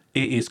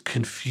 It is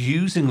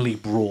confusingly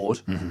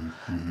broad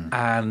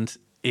and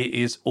it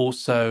is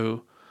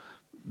also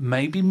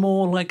maybe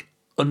more like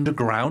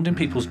underground in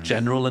people's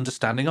general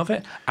understanding of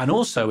it. And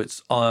also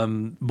it's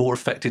more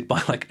affected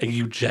by like a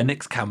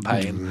eugenics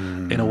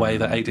campaign in a way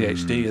that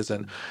ADHD is.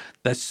 And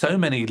there's so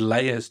many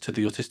layers to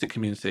the autistic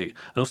community.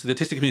 And also the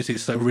autistic community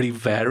is so really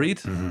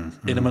varied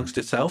in amongst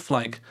itself.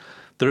 Like...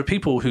 There are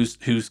people whose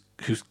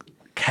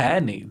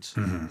care needs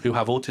who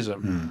have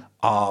autism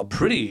are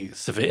pretty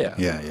severe.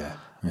 Yeah.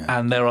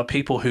 And there are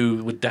people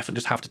who would definitely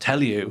just have to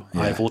tell you,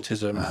 I have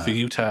autism, for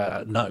you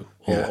to know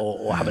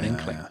or have an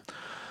inkling.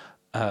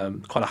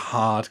 Quite a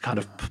hard kind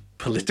of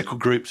political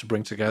group to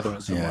bring together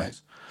in some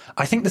ways.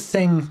 I think the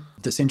thing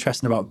that's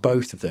interesting about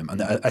both of them,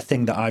 and a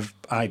thing that I've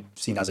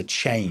seen as a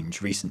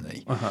change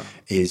recently,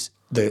 is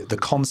the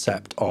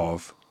concept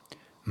of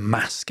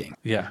masking,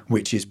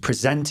 which is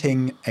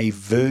presenting a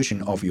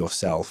version of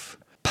yourself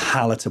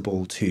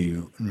palatable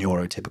to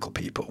neurotypical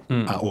people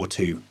or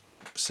to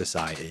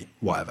society,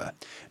 whatever.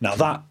 Now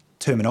that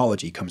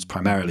terminology comes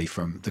primarily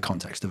from the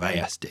context of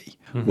ASD,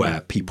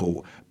 where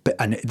people,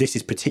 and this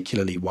is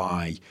particularly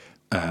why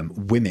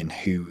women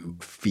who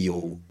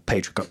feel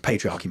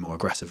patriarchy more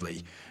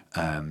aggressively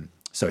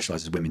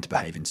socializes women to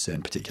behave in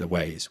certain particular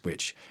ways,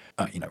 which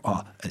are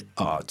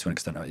to an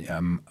extent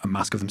a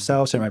mask of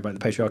themselves, generated by the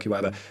patriarchy,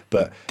 whatever.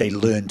 But they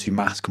learn to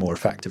mask more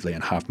effectively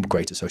and have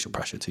greater social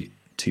pressure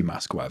to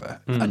mask,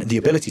 whatever. And the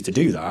ability to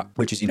do that,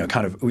 which is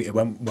kind of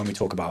when we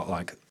talk about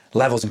like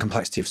levels and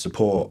complexity of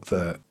support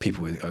for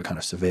people with kind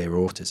of severe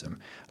autism,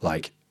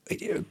 like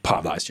part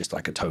of that is just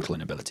like a total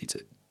inability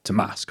to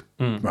mask,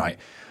 right?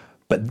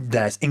 But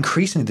there's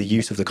increasingly the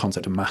use of the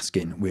concept of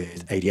masking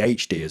with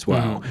ADHD as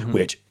well,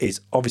 which is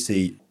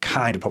obviously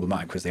kind of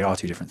problematic because they are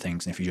two different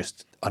things. And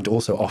and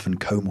also often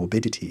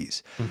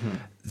comorbidities,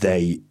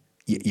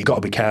 you got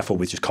to be careful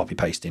with just copy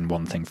pasting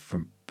one thing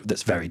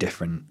that's very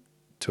different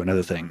to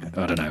another thing.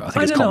 I don't know. I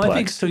think it's complex. I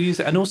think still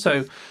use it. And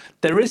also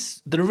there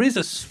is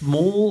a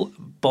small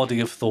body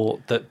of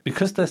thought that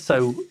because they're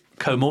so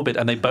comorbid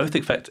and they both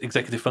affect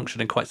executive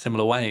function in quite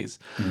similar ways,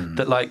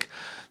 that like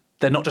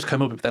they're not just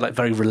comorbid, but they're like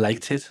very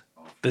related.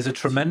 There's a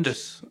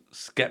tremendous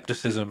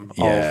skepticism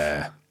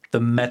of the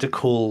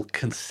medical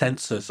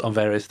consensus on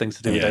various things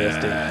to do with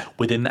ASD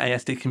within the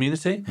ASD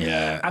community.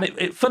 And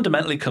it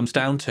fundamentally comes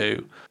down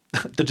to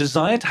the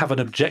desire to have an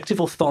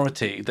objective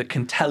authority that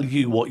can tell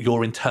you what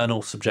your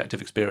internal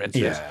subjective experience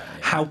is.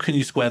 How can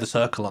you square the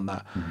circle on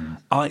that?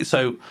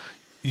 So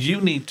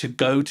you need to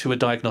go to a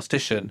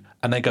diagnostician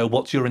and they go,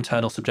 what's your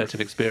internal subjective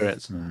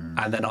experience?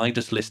 And then I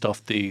just list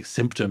off the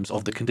symptoms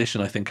of the condition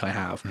I think I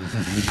have.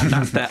 And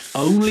that's their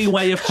only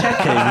way of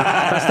checking.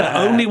 That's their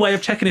only way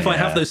of checking if I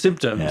have those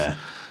symptoms.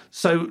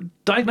 So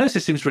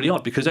diagnosis seems really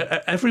odd because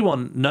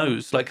everyone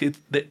knows, like,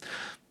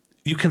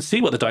 you can see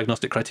what the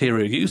diagnostic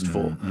criteria are used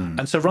for.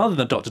 And so rather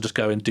than a doctor just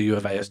going, do you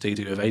have ASD,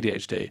 do you have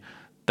ADHD?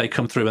 They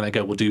come through and they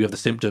go, well, do you have the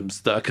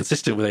symptoms that are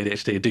consistent with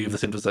ADHD? Do you have the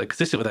symptoms that are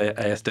consistent with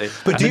ASD?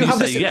 But do you have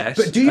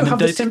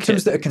the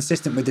symptoms that are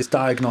consistent with this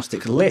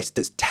diagnostic list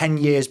that's 10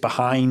 years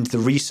behind the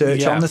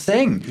research on the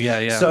thing?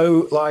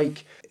 So,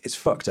 like, it's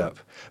fucked up.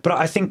 But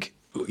I think,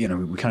 we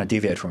kind of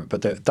deviated from it,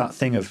 but that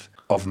thing of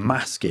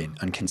masking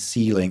and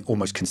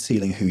almost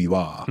concealing who you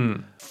are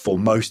for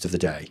most of the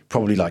day,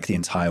 probably like the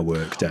entire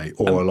work day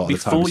or a lot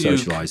of the time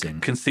socializing. Before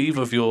you conceive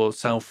of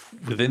yourself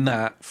within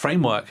that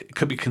framework, it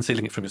could be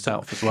concealing it from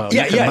yourself as well.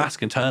 You can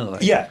mask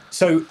internally.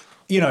 So,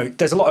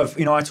 there's a lot of,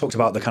 I talked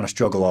about the kind of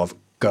struggle of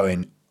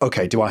going,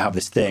 okay, do I have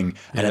this thing?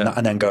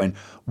 And then going,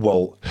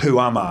 well, who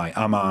am I?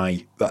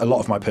 A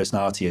lot of my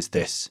personality is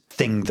this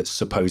thing that's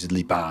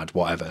supposedly bad,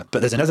 whatever.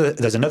 But there's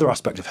another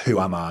aspect of who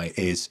am I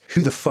is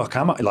who the fuck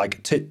am I?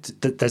 Like,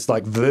 there's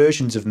like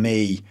versions of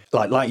me,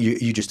 like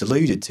you just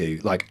alluded to,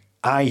 like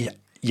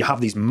you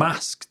have these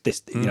masks,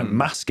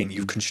 masking.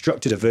 You've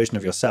constructed a version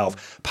of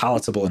yourself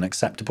palatable and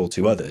acceptable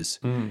to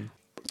others,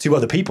 to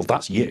other people.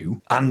 That's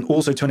you, and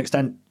also to an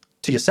extent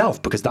to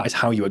yourself, because that is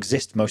how you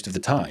exist most of the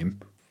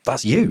time.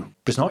 That's you,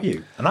 but it's not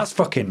you. And that's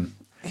fucking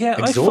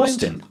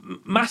exhausting. I find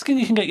masking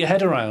you can get your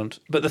head around,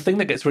 but the thing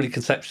that gets really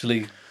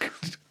conceptually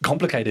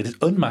complicated is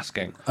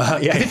unmasking.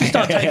 If you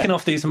start taking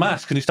off these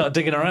masks and you start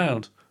digging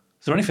around,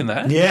 is there anything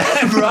there? Yeah,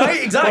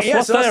 right, exactly.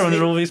 What's there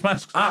under all these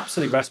masks?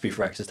 Absolute recipe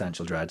for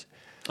existential dread.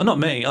 Oh, not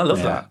me. I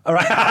love that. All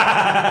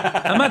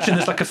right. Imagine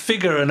there's like a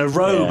figure and a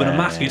robe and a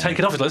mask. You take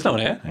it off. It's like, there's no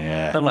one here.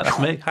 I'm like, that's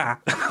me.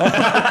 Got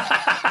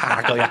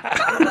ya.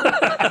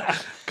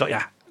 Got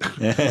ya.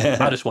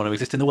 I just want to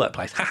exist in the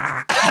workplace.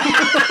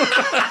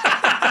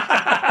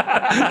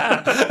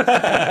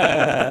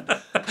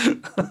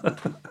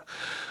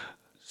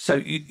 So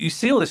you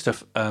see all this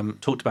stuff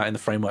talked about in the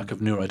framework of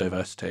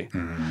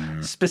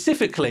neurodiversity.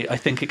 Specifically, I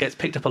think it gets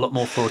picked up a lot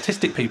more for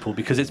autistic people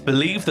because it's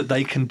believed that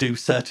they can do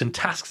certain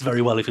tasks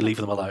very well if you leave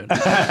them alone.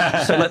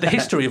 So like the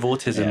history of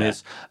autism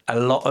is a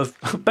lot of,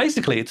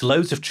 basically it's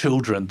loads of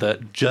children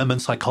that German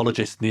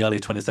psychologists in the early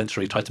 20th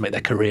century tried to make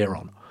their career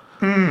on.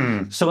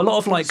 So a lot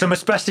of like some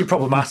especially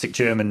problematic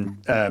German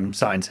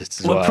scientists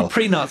as well.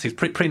 Pre-Nazis,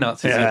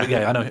 pre-Nazis.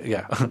 I know.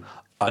 Yeah,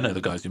 I know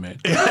the guys you mean.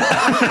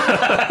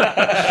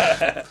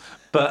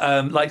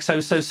 But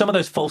so some of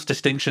those false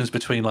distinctions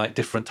between like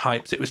different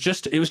types, it was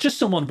just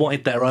someone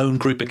wanted their own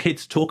group of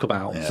kids to talk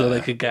about so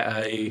they could get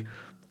a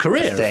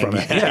career from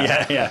it.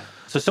 Yeah.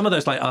 So some of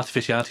those like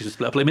artificialities were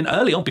split up. I mean,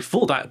 early on,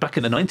 before that, back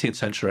in the 19th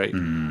century,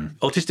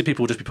 autistic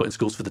people would just be put in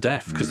schools for the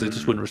deaf because they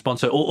just wouldn't respond.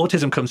 So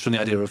autism comes from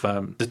the idea of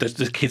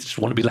the kids just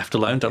want to be left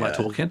alone, don't like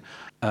talking.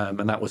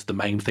 And that was the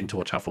main thing to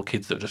watch out for,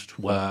 kids that just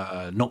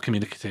were not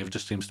communicative,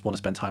 just seems to want to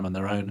spend time on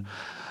their own.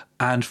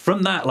 And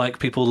from that, like,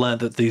 people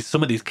learned that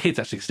some of these kids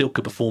actually still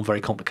could perform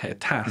very complicated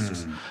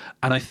tasks.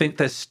 And I think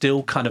there's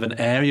still kind of an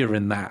area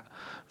in that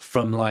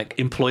from like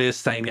employers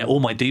saying, yeah, all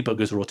my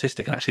debuggers are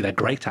autistic, and actually they're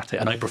great at it,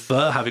 and I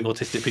prefer having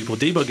autistic people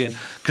debugging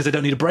because they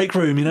don't need a break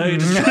room, you know.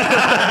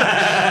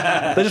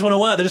 They just want to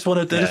work. They just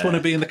want to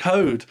be in the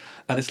code,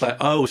 and it's like,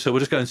 oh, so we're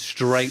just going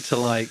straight to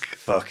like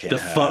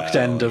fucked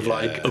end of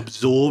like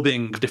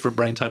absorbing different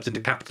brain types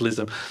into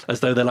capitalism, as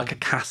though they're like a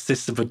caste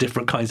system for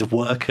different kinds of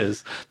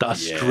workers that are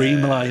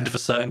streamlined for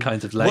certain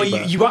kinds of labor.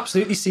 Well, you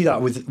absolutely see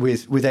that with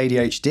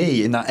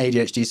ADHD, in that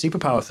ADHD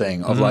superpower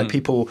thing of like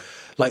people,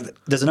 like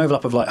there's an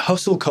overlap of like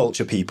hustle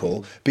culture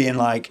people being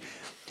like,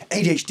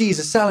 ADHD is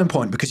a selling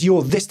point because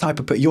you're this type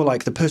of, you're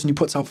like the person who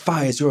puts out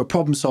fires, you're a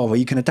problem solver,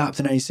 you can adapt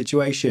in any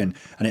situation.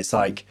 And it's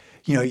like,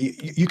 you know,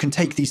 you can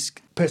take these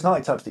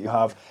personality types that you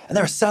have and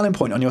they're a selling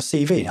point on your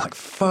CV. And you're like,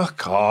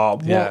 fuck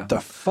off, what the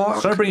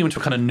fuck? So I bring you into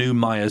a kind of new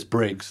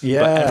Myers-Briggs, but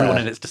everyone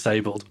in it's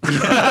disabled.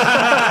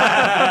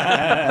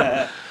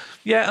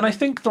 Yeah, and I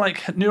think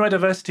like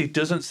neurodiversity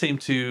doesn't seem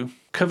to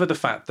cover the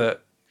fact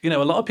that, you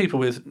know, a lot of people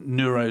with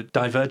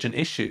neurodivergent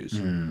issues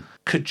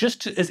could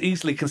just as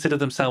easily consider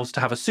themselves to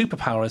have a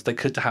superpower as they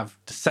could to have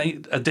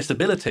a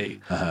disability,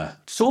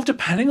 sort of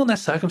depending on their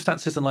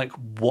circumstances and like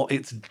what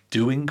it's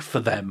doing for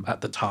them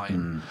at the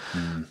time.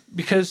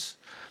 Because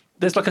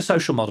there's like a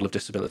social model of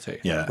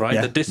disability, right?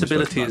 Yeah. The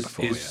disability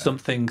is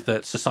something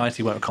that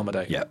society won't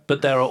accommodate.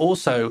 But there are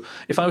also,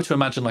 if I were to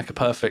imagine like a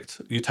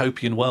perfect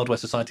utopian world where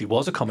society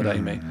was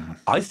accommodating me,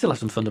 I still have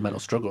some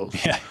fundamental struggles.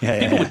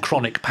 People with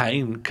chronic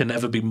pain can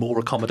never be more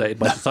accommodated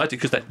by society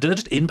because they're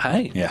just in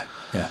pain.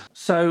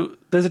 So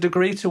there's a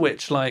degree to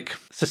which like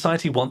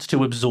society wants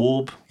to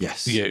absorb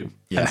you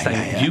and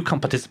say, you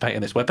can't participate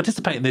in this. Where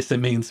participate in this, it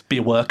means be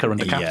a worker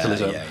under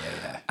capitalism.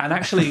 And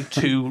actually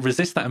to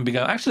resist that and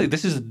go, actually,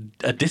 this is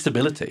a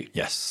disability.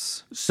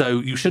 So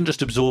you shouldn't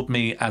just absorb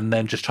me and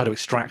then just try to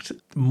extract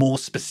more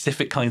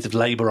specific kinds of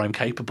labour I'm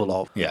capable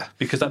of.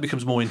 Because that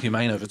becomes more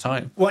inhumane over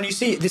time. Well, and you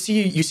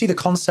see the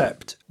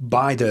concept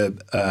by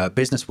the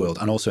business world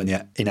and also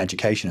in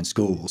education and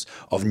schools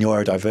of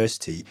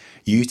neurodiversity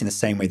used in the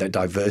same way that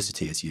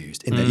diversity is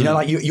used. In the, you know,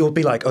 like you'll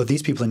be like, oh,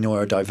 these people are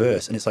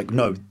neurodiverse. And it's like,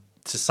 no,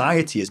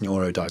 society is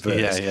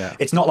neurodiverse.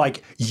 It's not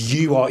like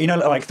you are, you know,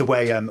 like the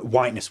way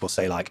whiteness will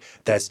say like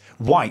there's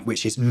white,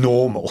 which is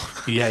normal.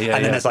 And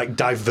then there's like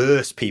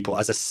diverse people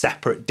as a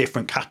separate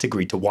different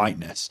category to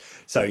whiteness.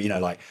 So, you know,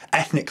 like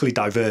ethnically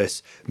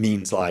diverse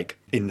means like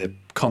in the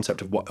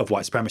concept of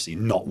white supremacy,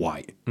 not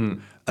white.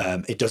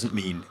 It doesn't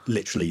mean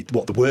literally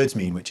what the words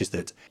mean, which is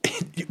that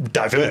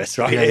diverse,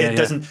 right? It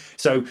doesn't.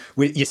 So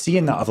you're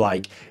seeing that of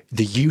like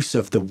the use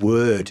of the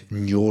word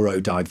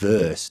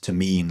neurodiverse to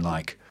mean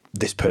like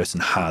this person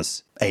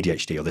has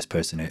ADHD or this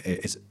person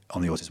is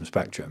on the autism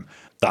spectrum.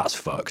 That's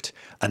fucked.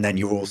 And then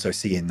you're also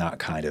seeing that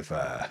kind of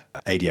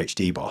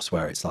ADHD boss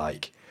where it's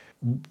like,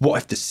 what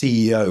if the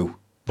CEO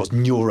was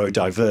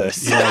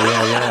neurodiverse?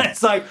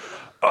 It's like,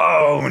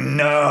 oh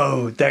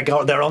no,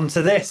 they're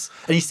onto this.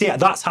 And you see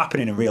that's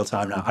happening in real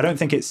time now. I don't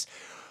think it's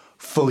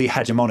fully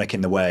hegemonic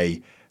in the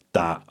way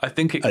that I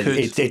think it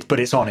could, but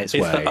it's on its way.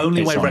 It's the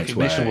only way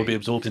recognition will be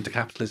absorbed into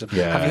capitalism.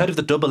 Have you heard of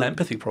the double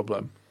empathy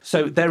problem?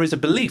 So there is a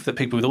belief that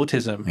people with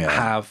autism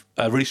have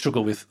really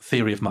struggle with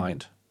theory of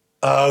mind.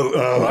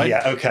 Right?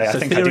 Yeah, okay. So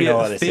I think I do know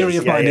what this is. Theory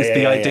of mind is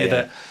the idea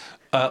that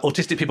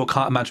autistic people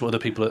can't imagine what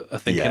other people are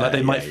thinking. Like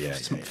they might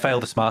fail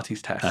the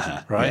Smarties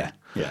test, right?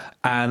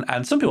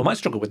 And some people might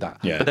struggle with that.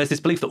 But there's this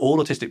belief that all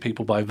autistic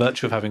people, by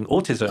virtue of having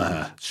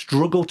autism,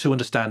 struggle to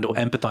understand or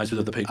empathise with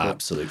other people.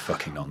 Absolute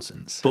fucking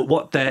nonsense. But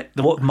what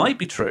might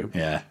be true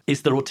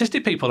is that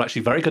autistic people are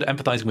actually very good at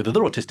empathising with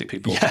other autistic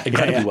people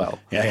incredibly well.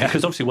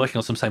 Because obviously working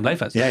on some same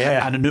wavelengths.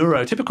 And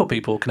neurotypical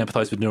people can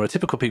empathise with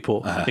neurotypical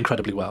people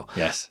incredibly well.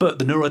 But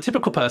the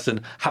neurotypical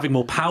person having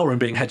more power and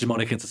being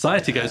hegemonic in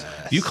society goes,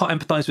 you can't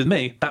empathise with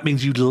me. That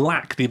means you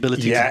lack the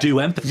ability to do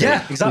empathy.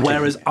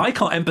 Whereas I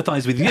can't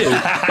empathise with you,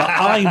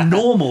 but I'm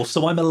normal,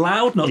 so I'm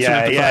allowed not to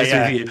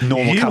empathise with you.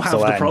 Normal, you have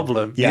the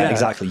problem.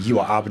 Exactly. You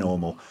are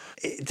abnormal.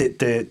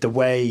 The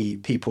way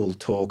people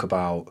talk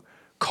about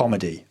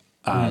comedy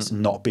as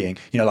not being,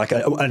 you know, like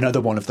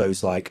another one of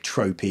those like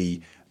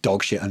tropey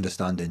dog shit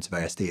understandings of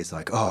ASD is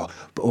like, oh,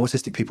 but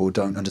autistic people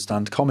don't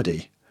understand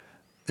comedy.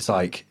 It's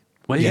like,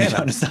 well, you don't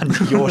understand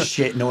your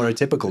shit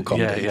neurotypical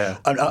comedy.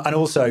 And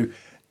also,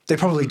 they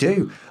probably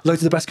do.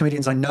 Loads of the best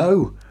comedians I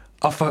know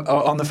are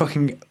on the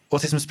fucking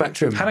autism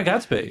spectrum. Hannah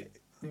Gadsby.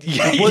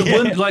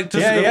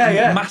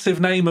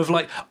 Massive name of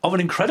an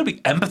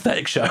incredibly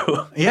empathetic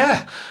show.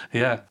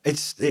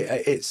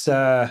 It's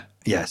a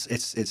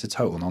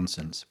total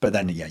nonsense. But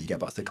then you get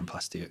back to the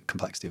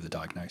complexity of the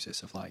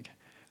diagnosis of like,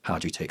 how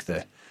do you tick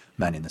the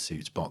men in the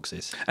suits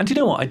boxes? And do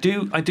you know what? I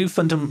do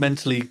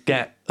fundamentally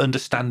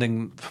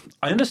understand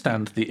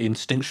the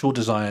instinctual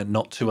desire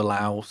not to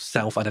allow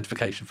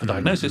self-identification for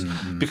diagnosis,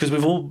 because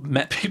we've all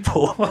met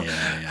people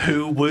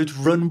who would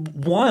run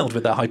wild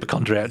with their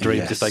hypochondriac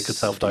dreams if they could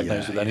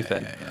self-diagnose with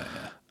anything.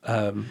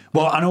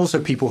 Well, and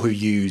also people who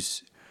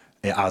use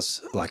it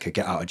as like a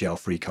get out of jail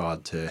free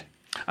card to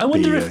I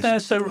wonder be if they're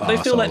they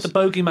feel like the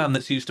arseholes. bogeyman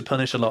that's used to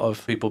punish a lot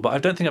of people, but I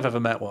don't think I've ever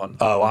met one.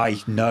 Oh, I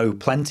know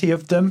plenty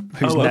of them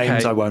whose Oh, okay.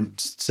 names I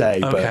won't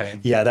say, Okay.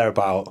 but yeah, they're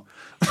about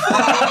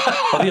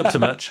Are they up to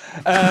much?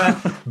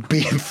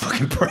 being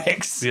fucking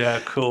pricks. Yeah,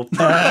 cool.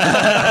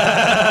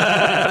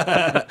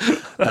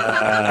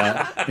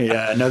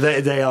 Yeah, no,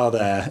 they are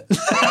there.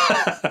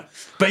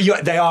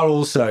 But they are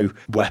also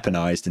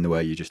weaponized in the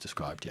way you just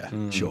described, yeah,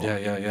 sure.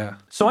 Yeah.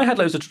 So I had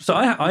loads of. So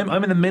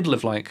I'm in the middle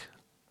of like.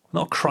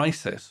 Not a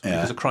crisis,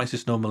 because a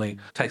crisis normally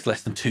takes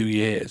less than 2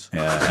 years.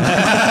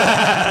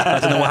 Yeah. I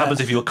don't know what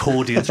happens if you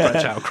accordion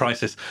stretch out a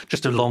crisis,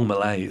 just a long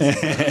malaise.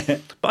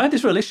 But I had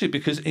this real issue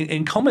because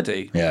in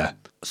comedy, Yeah.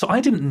 so I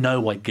didn't know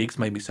why gigs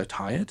made me so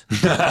tired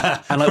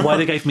and like why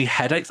they gave me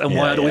headaches and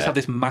why I'd always have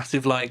this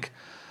massive like.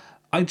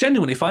 I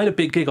genuinely, if I had a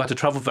big gig, I had to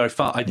travel very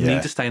far. I'd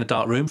need to stay in a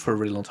dark room for a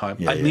really long time.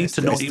 I'd need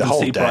to not It's the even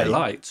whole see bright day.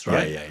 lights,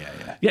 right?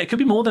 Yeah. Yeah, it could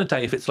be more than a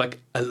day if it's like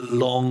a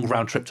long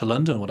round trip to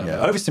London or whatever.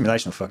 Yeah,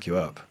 overstimulation will fuck you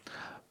up.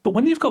 But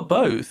when you've got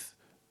both,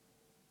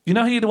 you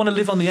know how you don't want to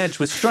live on the edge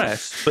with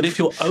stress, but if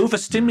you're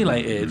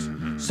overstimulated,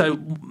 so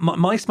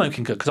my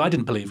smoking, because I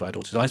didn't believe I had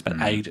autism, I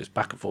spent ages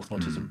back and forth on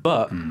autism,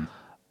 but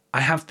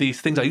I have these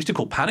things I used to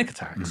call panic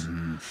attacks,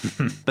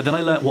 but then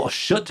I learned what a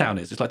shutdown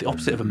is. It's like the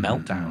opposite of a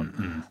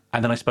meltdown.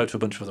 And then I spoke to a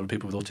bunch of other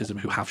people with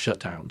autism who have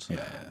shutdowns.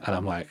 And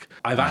I'm like,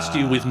 I've asked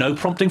you with no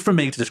prompting from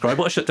me to describe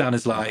what a shutdown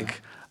is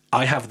like.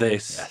 I have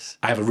this. Yes.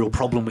 I have a real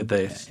problem with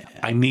this.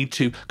 I need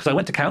to, because I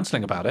went to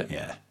counselling about it.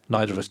 Yeah.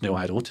 Neither of us knew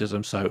I had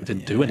autism, so it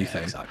didn't do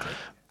anything. Exactly.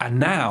 And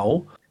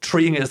now,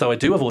 treating it as though I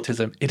do have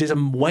autism, it is a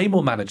way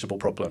more manageable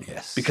problem.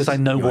 Yes. Because I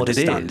know You what it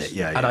is. understand it.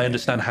 Yeah, and I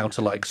understand how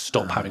to like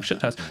stop having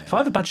shutdowns. If I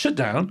have a bad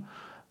shutdown,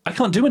 I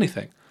can't do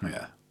anything.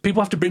 Yeah.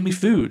 People have to bring me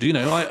food. You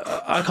know,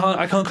 I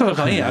can't cook, I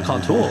can't eat, I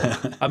can't talk.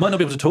 I might not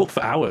be able to talk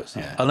for hours.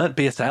 I learnt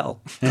BSL.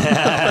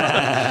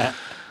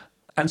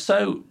 And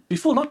so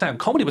before lockdown,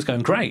 comedy was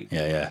going great.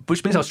 Yeah.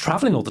 Which means I was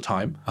traveling all the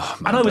time.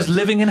 And I was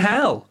living in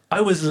hell.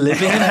 I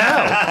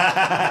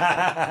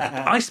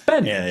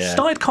spent,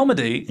 started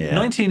comedy,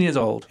 19 years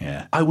old.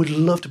 Yeah. I would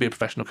love to be a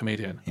professional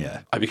comedian.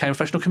 Yeah. I became a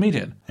professional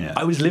comedian. Yeah.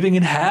 I was living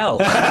in hell.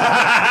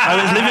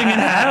 I was living in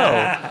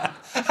hell.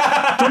 Do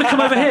you want to come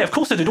over here? Of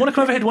course I do. Do you want to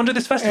come over here? Do you want to do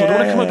this festival? Do you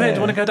want to come over here? Do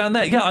you want to go down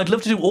there? Yeah, I'd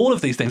love to do all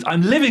of these things.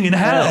 I'm living in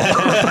hell.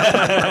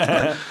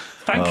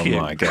 Thank you.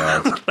 Oh my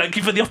God. Thank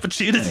you for the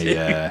opportunity.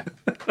 Yeah.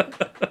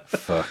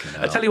 Fucking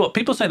hell. I tell you what,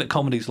 people say that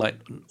comedy's like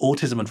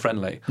autism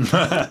unfriendly.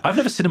 I've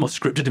never seen a more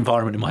scripted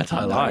environment in my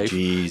entire life.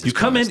 Jesus you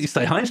come Christ. in, you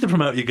say hi to the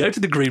promoter, you go to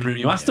the green room,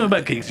 you ask them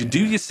about gigs, you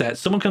do your set,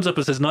 someone comes up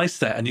and says, nice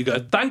set, and you go,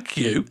 thank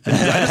you. And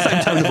you have the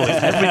same tone of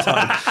voice every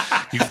time.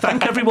 You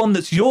thank everyone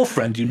that's your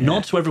friend, you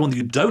nod to everyone that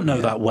you don't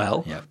know that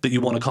well, that you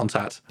want to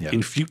contact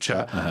in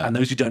future, and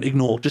those you don't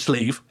ignore, just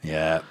leave.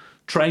 Yeah.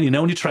 Train, you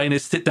know when your train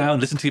is, sit down,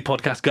 listen to your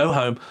podcast, go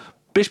home.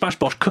 Bish, bash,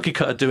 bosh, cookie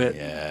cutter, do it.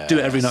 Yes. Do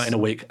it every night in a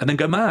week, and then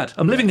go mad.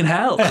 I'm living in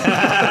hell. I'm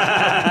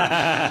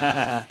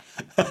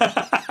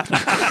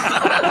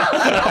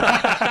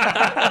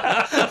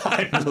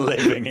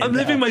living in I'm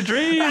living hell. my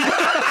dream. In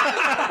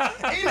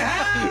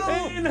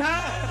hell! In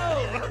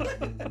hell.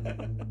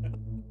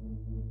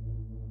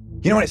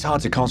 You know when it's hard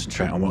to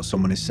concentrate on what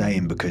someone is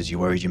saying because you're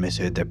worried you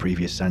misheard their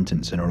previous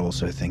sentence and are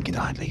also thinking,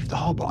 I'd leave the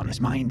hob on.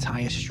 Is my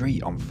entire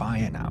street on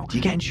fire now? Do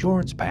you get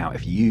insurance payout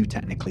if you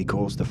technically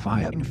caused the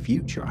fire? In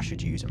future, I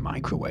should use a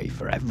microwave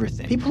for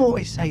everything. People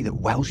always say that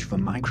Welsh for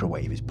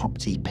microwave is pop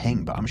tea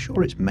ping, but I'm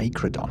sure it's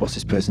macrodon. What's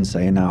this person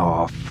saying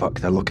now? Oh,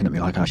 fuck, they're looking at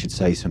me like I should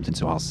say something,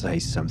 so I'll say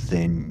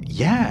something.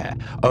 Yeah.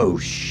 Oh,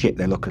 shit,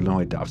 they look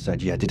annoyed that I've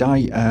said yeah. Did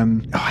I,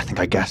 I think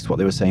I guessed what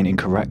they were saying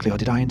incorrectly, or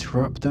did I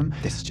interrupt them?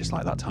 This is just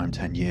like that time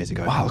 10 years ago.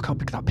 Wow, look how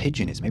big that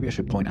pigeon is. Maybe I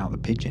should point out the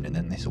pigeon and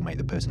then this will make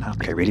the person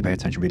happy. Okay, really pay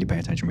attention, really pay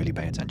attention, really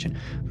pay attention.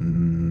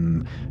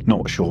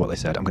 Not sure what they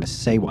said. I'm going to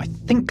say what I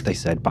think they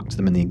said back to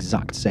them in the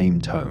exact same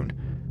tone.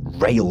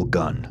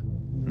 Railgun.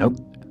 Nope.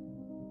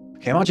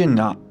 Okay, imagine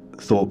that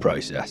thought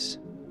process.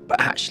 But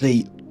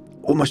actually,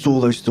 almost all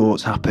those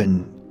thoughts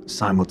happen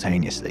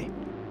simultaneously.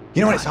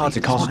 You know when it's hard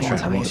to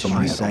concentrate on what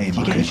someone's saying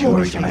because you're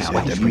worried you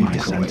misheard their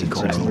previous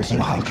sentence.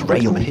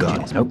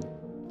 Railgun. Nope.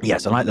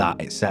 Yes, I like that,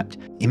 except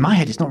in my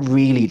head it's not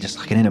really just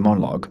like an inner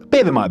monologue. A bit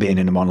of it might be an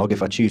inner monologue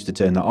if I choose to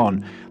turn that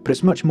on, but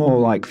it's much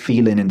more like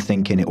feeling and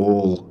thinking it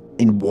all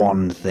in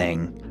one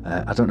thing.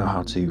 I don't know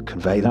how to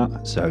convey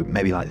that, so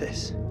maybe like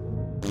this.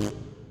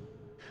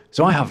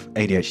 So I have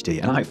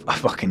ADHD and I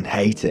fucking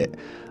hate it.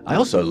 I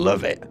also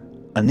love it.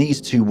 And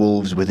these two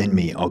wolves within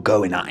me are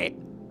going at it,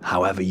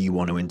 however you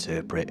want to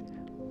interpret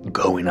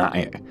going at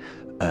it.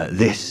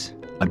 This,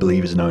 I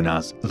believe, is known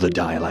as the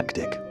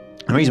dialectic.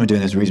 The reason we're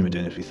doing this,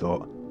 we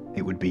thought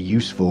it would be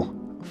useful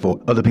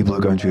for other people who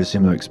are going through a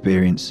similar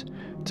experience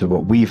to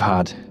what we've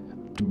had,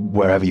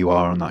 wherever you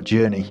are on that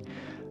journey.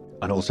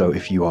 And also,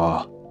 if you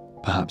are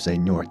perhaps a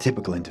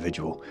neurotypical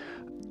individual,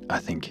 I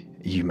think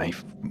you may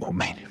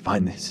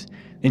find this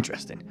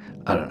interesting.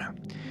 I don't know.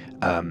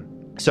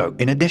 So,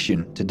 in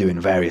addition to doing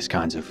various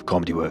kinds of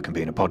comedy work and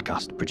being a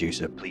podcast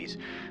producer, please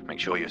make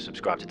sure you're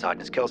subscribed to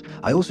Tiredness Kills.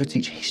 I also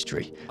teach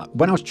history.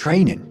 When I was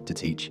training to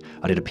teach,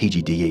 I did a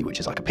PGDE, which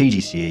is like a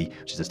PGCE,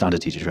 which is a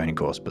standard teacher training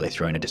course, but they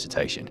throw in a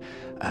dissertation.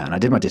 And I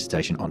did my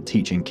dissertation on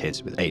teaching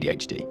kids with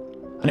ADHD.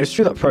 And it was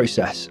through that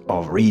process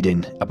of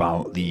reading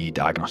about the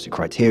diagnostic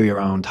criteria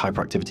around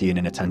hyperactivity and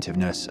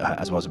inattentiveness,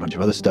 as well as a bunch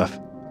of other stuff,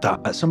 that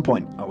at some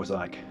point I was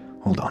like,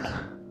 hold on,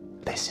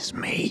 this is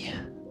me.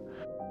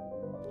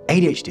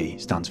 ADHD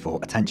stands for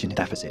Attention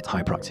Deficit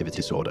Hyperactivity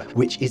Disorder,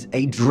 which is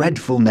a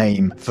dreadful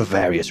name for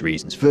various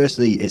reasons.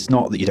 Firstly, it's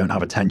not that you don't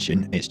have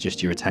attention, it's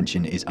just your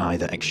attention is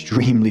either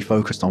extremely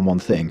focused on one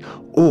thing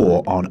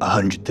or on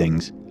 100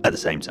 things at the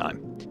same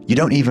time. You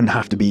don't even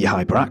have to be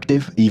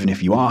hyperactive. Even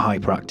if you are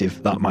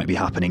hyperactive, that might be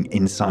happening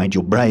inside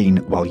your brain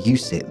while you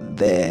sit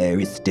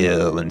very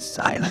still and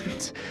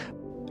silent.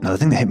 Now, the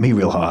thing that hit me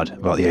real hard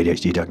about the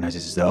ADHD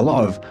diagnosis is that a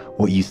lot of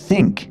what you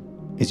think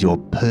is your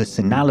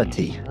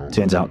personality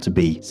turns out to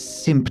be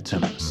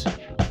symptoms.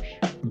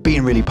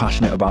 Being really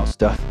passionate about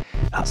stuff,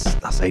 that's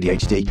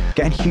ADHD.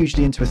 Getting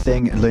hugely into a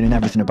thing and learning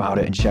everything about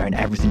it and sharing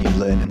everything you've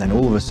learned and then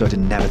all of a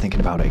sudden never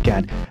thinking about it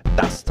again,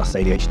 that's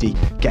ADHD.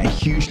 Getting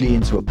hugely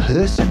into a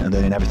person and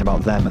learning everything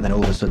about them and then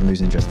all of a sudden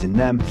losing interest in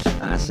them,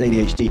 that's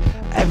ADHD.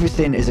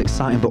 Everything is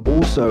exciting, but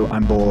also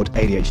I'm bored,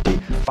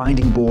 ADHD.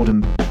 Finding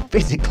boredom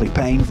physically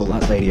painful,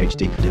 that's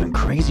ADHD. Doing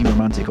crazy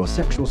romantic or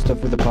sexual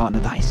stuff with a partner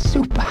that is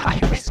super high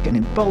risk and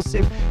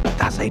impulsive,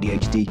 that's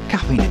ADHD.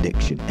 Caffeine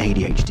addiction,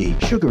 ADHD.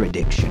 Sugar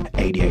addiction,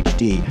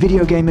 ADHD.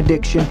 Video game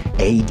addiction,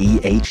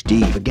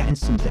 ADHD. Forgetting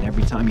something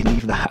every time you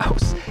leave the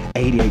house,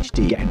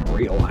 ADHD. Getting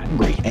real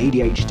angry,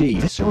 ADHD.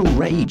 Visceral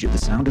rage at the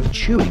sound of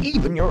chewing,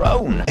 even your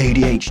own,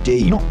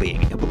 ADHD. Not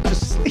being able to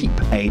sleep,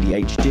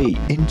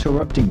 ADHD.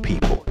 Interrupting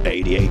people,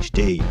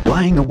 ADHD.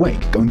 Lying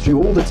awake, going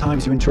through all the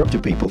times you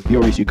interrupted people,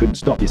 furious you couldn't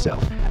stop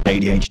yourself,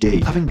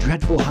 ADHD. Having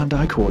dreadful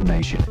hand-eye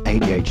coordination,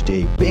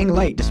 ADHD. Being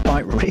late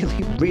despite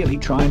really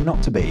trying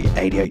not to be,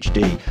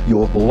 ADHD.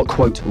 Your,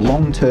 quote,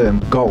 long-term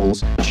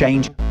goals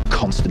change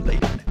constantly,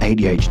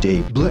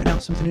 ADHD. Blurting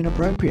out something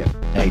inappropriate,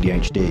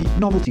 ADHD.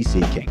 Novelty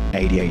seeking,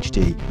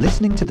 ADHD.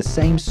 Listening to the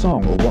same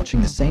song or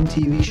watching the same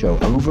TV show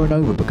over and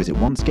over because it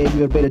once gave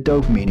you a bit of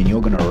dopamine and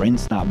you're gonna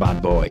rinse that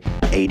bad boy,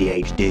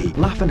 ADHD.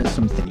 Laughing at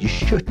something you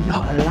should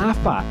not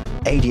laugh at,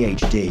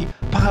 ADHD.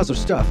 Piles of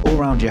stuff all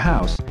around your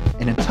house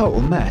in a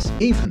total mess,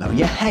 even though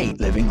you hate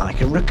living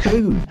like a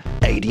raccoon,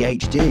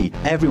 ADHD.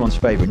 Everyone's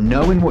favourite,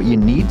 knowing what you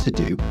need to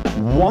do,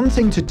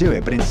 wanting to do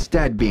it, but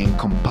instead being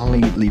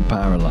completely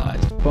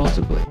paralysed,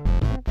 possibly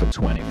for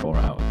 24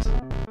 hours.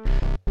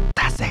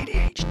 That's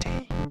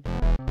ADHD.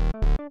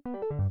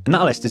 And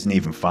that list isn't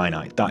even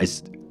finite. That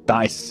is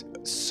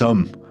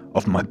some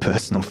of my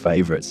personal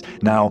favourites.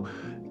 Now,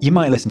 you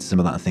might listen to some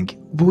of that and think,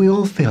 but we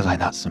all feel like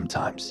that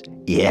sometimes.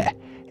 Yeah,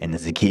 and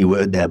there's a key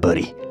word there,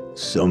 buddy.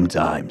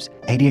 Sometimes.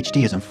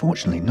 ADHD is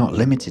unfortunately not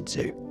limited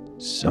to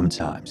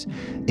sometimes.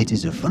 It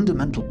is a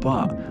fundamental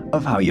part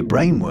of how your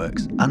brain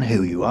works and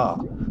who you are.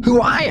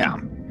 Who I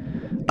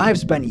am. I've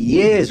spent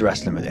years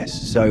wrestling with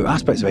this, so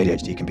aspects of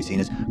ADHD can be seen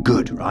as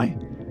good, right?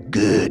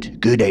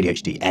 Good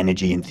ADHD,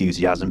 energy,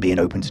 enthusiasm, being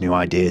open to new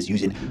ideas,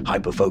 using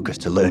hyperfocus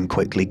to learn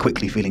quickly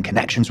feeling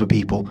connections with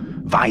people,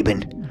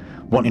 vibing,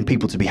 wanting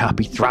people to be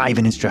happy,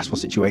 thriving in stressful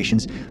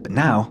situations. But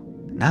now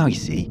you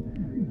see,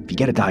 if you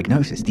get a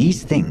diagnosis,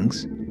 these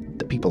things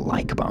that people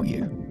like about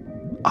you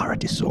are a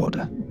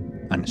disorder.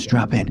 And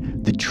strap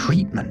in, the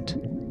treatment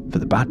for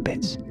the bad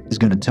bits is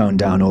going to tone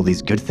down all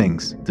these good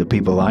things that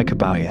people like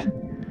about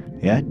you.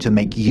 Yeah, to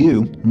make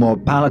you more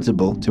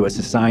palatable to a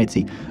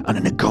society and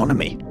an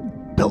economy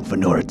built for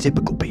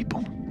neurotypical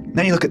people.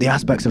 Then you look at the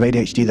aspects of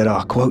ADHD that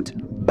are, quote,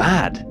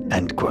 bad,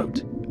 end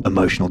quote.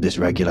 Emotional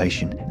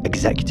dysregulation,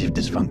 executive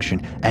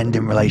dysfunction,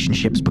 ending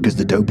relationships because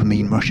the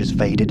dopamine rush has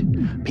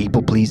faded,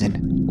 people pleasing,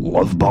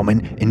 love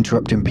bombing,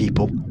 interrupting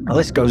people. The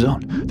list goes on.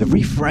 The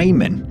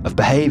reframing of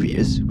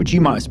behaviours, which you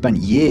might have spent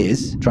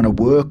years trying to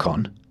work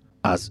on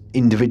as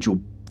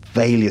individual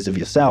failures of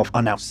yourself,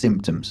 are now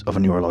symptoms of a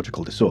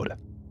neurological disorder.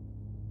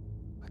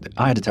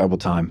 I had a terrible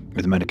time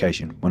with the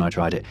medication when I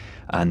tried it,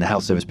 and the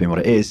health service being what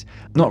it is,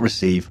 not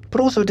receive,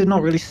 but also did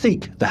not really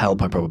seek the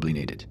help I probably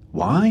needed.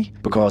 Why?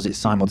 Because it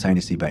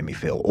simultaneously made me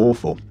feel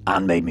awful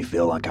and made me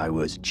feel like I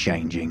was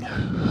changing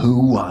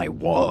who I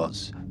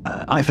was.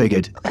 I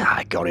figured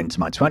I got into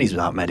my 20s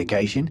without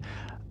medication,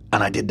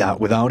 and I did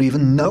that without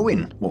even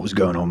knowing what was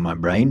going on in my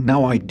brain.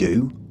 Now I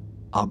do.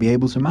 I'll be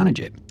able to manage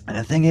it. And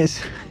the thing is,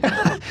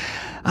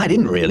 I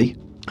didn't really.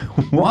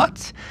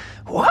 What?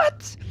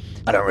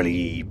 I don't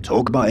really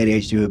talk about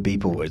ADHD with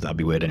people. That'd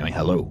be weird anyway.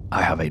 Hello,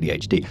 I have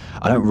ADHD.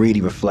 I don't really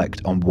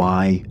reflect on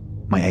why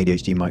my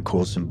ADHD might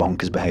cause some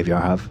bonkers behavior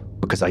I have,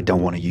 because I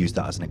don't want to use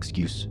that as an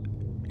excuse.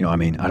 You know what I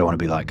mean? I don't want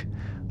to be like,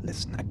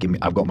 listen,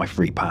 I've got my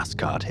free pass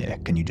card here.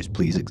 Can you just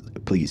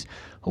please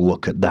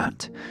look at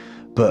that?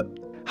 But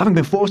having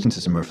been forced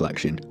into some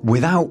reflection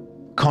without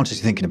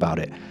consciously thinking about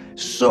it,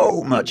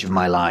 so much of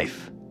my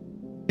life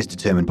is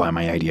determined by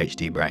my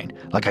ADHD brain.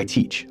 Like I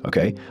teach,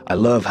 okay? I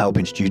love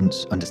helping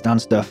students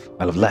understand stuff.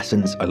 I love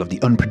lessons. I love the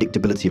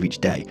unpredictability of each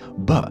day.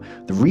 But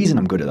the reason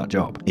I'm good at that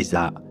job is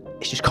that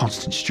it's just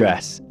constant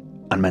stress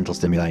and mental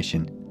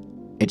stimulation.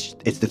 It's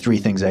the three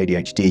things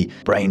ADHD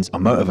brains are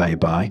motivated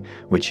by,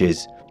 which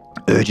is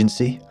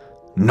urgency,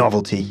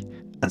 novelty,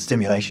 and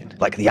stimulation.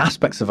 Like the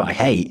aspects of it I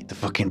hate, the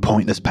fucking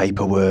pointless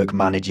paperwork,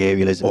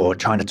 managerialism, or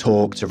trying to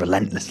talk to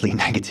relentlessly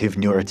negative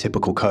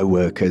neurotypical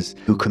co-workers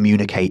who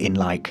communicate in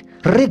like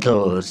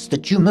riddles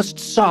that you must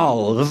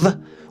solve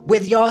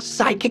with your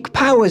psychic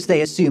powers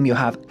they assume you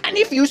have. And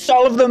if you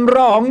solve them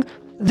wrong,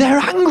 they're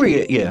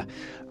angry at you.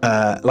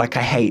 Like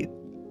I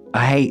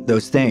hate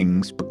those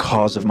things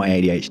because of my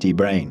ADHD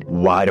brain.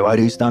 Why do I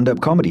do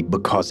stand-up comedy?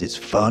 Because it's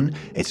fun,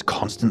 it's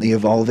constantly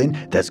evolving,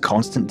 there's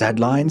constant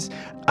deadlines,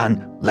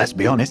 and let's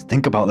be honest,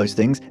 think about those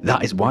things.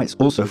 That is why it's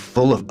also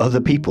full of other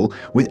people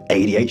with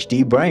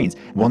ADHD brains.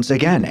 Once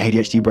again,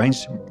 ADHD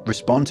brains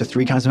respond to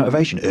three kinds of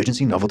motivation: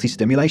 urgency, novelty,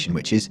 stimulation,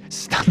 which is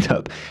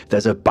stand-up.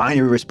 There's a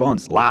binary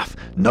response: laugh,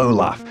 no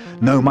laugh.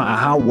 No matter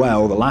how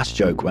well the last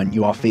joke went,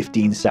 you are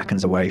 15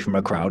 seconds away from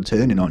a crowd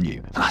turning on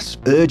you. That's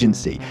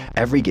urgency.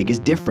 Every gig is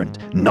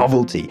different.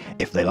 Novelty.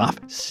 If they laugh,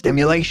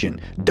 stimulation.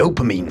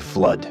 Dopamine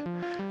flood.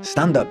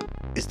 Stand-up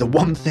is the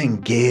one thing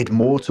geared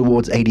more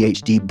towards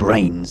ADHD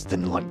brains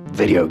than like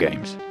video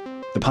games.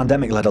 The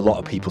pandemic led a lot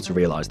of people to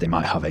realise they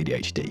might have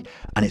ADHD,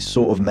 and it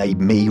sort of made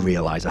me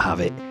realise I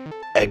have it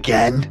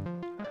again.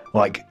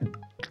 Like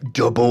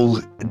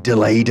double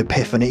delayed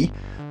epiphany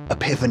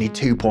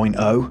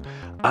 2.0.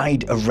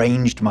 I'd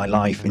arranged my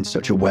life in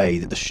such a way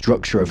that the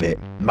structure of it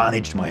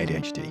managed my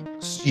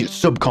ADHD,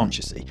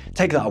 subconsciously.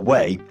 Take that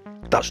away,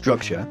 that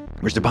structure,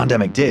 which the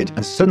pandemic did,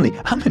 and suddenly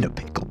I'm in a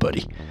pickle,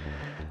 buddy.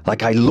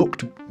 Like I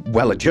looked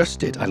well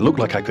adjusted. I looked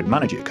like I could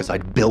manage it because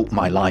I'd built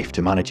my life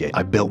to manage it.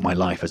 I built my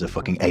life as a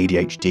fucking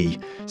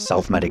ADHD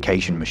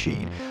self-medication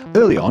machine.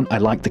 Early on, I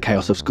liked the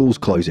chaos of schools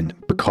closing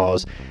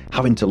because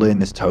having to learn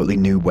this totally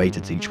new way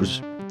to teach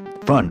was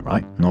fun,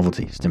 right?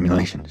 Novelty,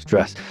 stimulation,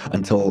 stress,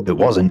 until it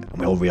wasn't, and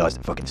we all realized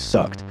it fucking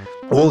sucked.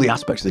 All the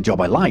aspects of the job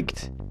I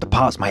liked, the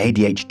parts my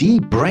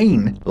ADHD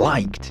brain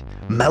liked,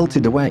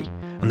 melted away,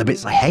 and the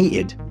bits I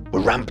hated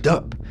were ramped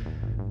up.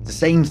 The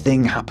same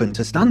thing happened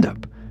to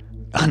stand-up.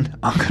 And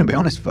I'm going to be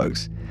honest,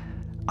 folks,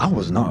 I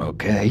was not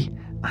okay,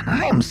 and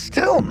I am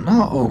still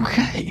not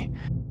okay.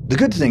 The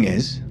good thing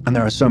is, and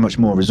there are so much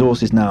more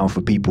resources now for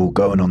people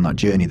going on that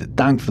journey that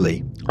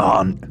thankfully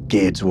aren't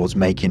geared towards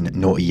making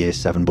naughty year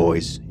 7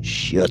 boys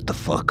shut the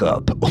fuck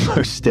up.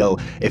 Although still,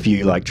 if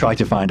you like try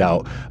to find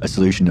out a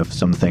solution of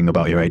something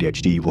about your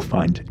ADHD, you will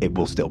find it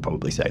will still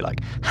probably say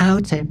like, how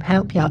to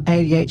help your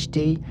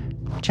ADHD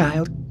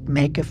child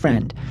make a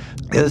friend.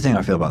 The other thing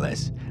I feel about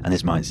this, and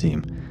this might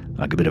seem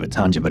like a bit of a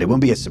tangent, but it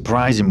won't be a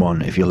surprising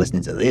one if you're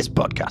listening to this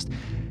podcast,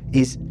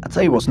 is I'll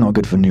tell you what's not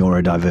good for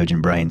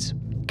neurodivergent brains.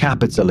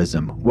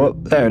 Capitalism. Well,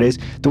 there it is.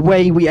 The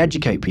way we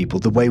educate people,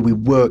 the way we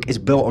work is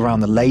built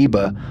around the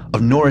labour of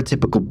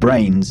neurotypical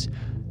brains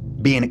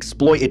being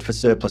exploited for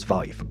surplus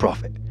value, for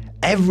profit.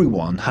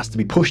 Everyone has to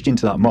be pushed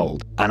into that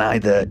mould, and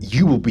either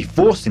you will be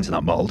forced into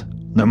that mould,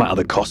 no matter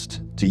the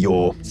cost to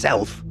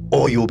yourself,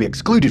 or you will be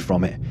excluded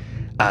from it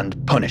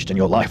and punished, and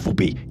your life will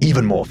be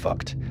even more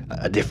fucked.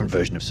 A different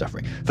version of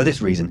suffering. For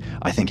this reason,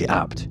 I think it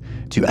apt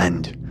to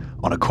end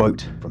on a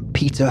quote from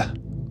Peter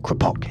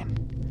Kropotkin.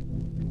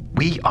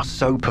 We are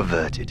so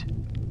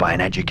perverted by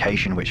an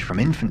education which from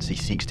infancy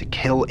seeks to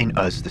kill in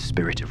us the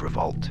spirit of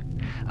revolt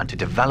and to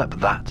develop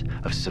that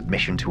of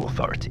submission to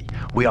authority.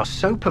 We are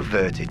so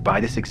perverted by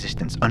this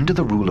existence under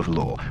the rule of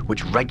law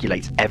which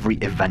regulates every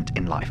event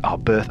in life, our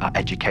birth, our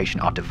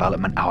education, our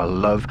development, our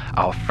love,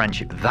 our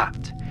friendship,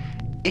 that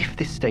if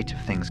this state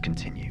of things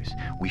continues,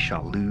 we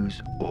shall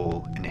lose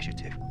all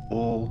initiative,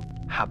 all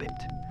habit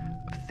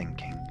of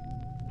thinking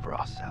for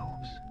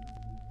ourselves.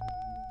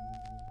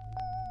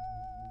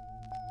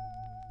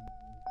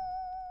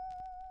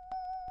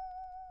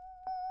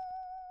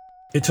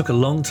 It took a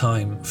long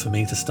time for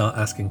me to start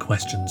asking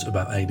questions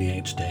about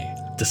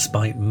ADHD,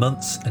 despite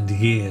months and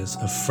years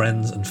of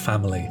friends and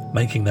family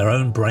making their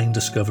own brain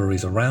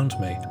discoveries around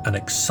me and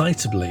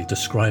excitably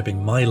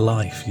describing my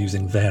life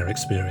using their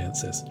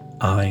experiences.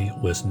 I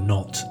was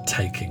not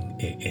taking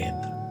it in.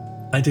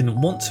 I didn't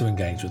want to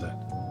engage with it.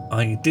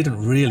 I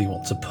didn't really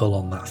want to pull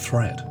on that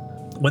thread.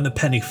 When the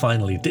penny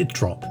finally did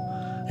drop,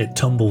 it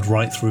tumbled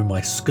right through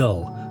my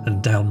skull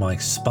and down my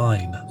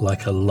spine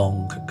like a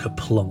long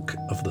kerplunk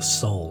of the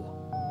soul.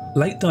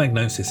 Late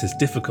diagnosis is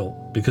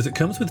difficult because it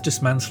comes with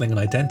dismantling an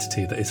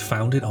identity that is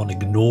founded on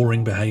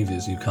ignoring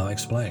behaviours you can't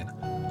explain.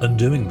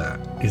 Undoing that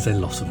is a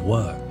lot of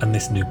work, and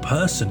this new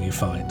person you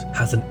find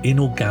has an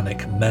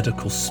inorganic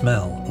medical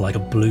smell like a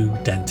blue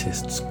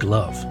dentist's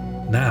glove.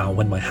 Now,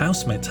 when my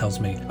housemate tells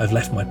me I've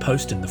left my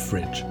post in the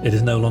fridge, it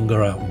is no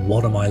longer a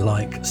 "what am I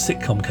like"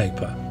 sitcom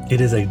caper.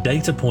 It is a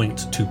data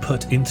point to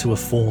put into a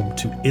form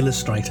to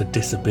illustrate a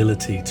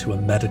disability to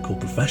a medical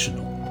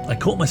professional. I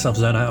caught myself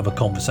zone out of a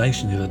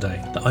conversation the other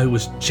day that I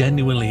was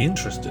genuinely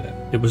interested in.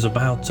 It was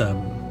about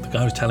the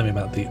guy was telling me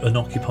about the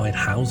unoccupied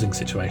housing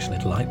situation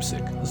in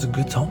Leipzig. That's a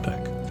good topic.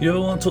 If you ever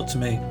want to talk to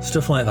me,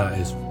 stuff like that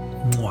is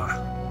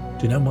mwah.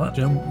 Do you know what?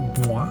 Do you know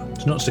mwah?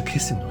 It's not just a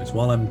kissing noise.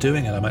 While I'm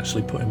doing it, I'm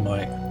actually putting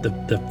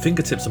the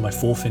fingertips of my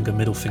forefinger,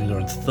 middle finger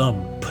and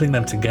thumb, putting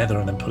them together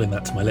and then putting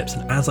that to my lips.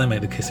 And as I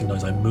make the kissing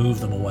noise, I move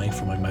them away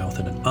from my mouth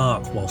in an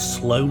arc while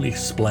slowly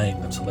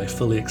splaying them so they're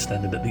fully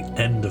extended at the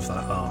end of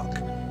that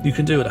arc. You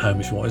can do it at home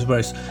if you want.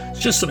 It's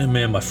just something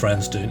me and my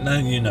friends do. Now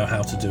you know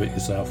how to do it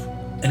yourself.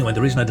 Anyway,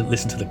 the reason I didn't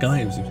listen to the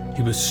guy was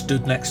he was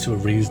stood next to a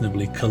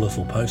reasonably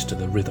colourful poster.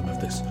 The rhythm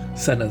of this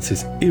sentence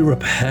is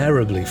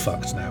irreparably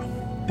fucked now.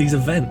 These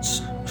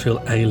events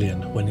feel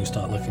alien when you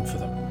start looking for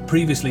them.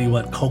 Previously, you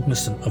weren't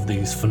cognizant of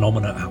these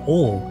phenomena at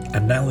all,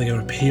 and now they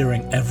are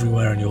appearing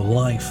everywhere in your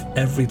life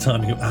every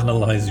time you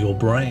analyse your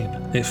brain.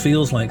 It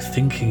feels like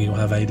thinking you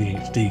have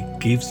ADHD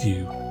gives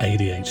you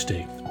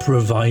ADHD,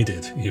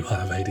 provided you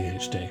have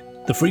ADHD.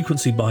 The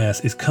frequency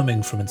bias is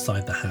coming from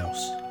inside the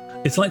house.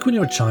 It's like when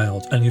you're a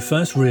child and you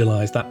first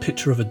realise that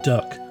picture of a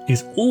duck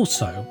is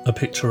also a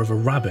picture of a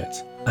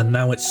rabbit, and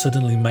now it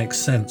suddenly makes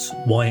sense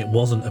why it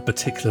wasn't a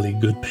particularly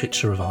good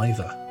picture of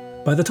either.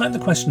 By the time the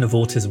question of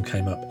autism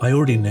came up, I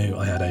already knew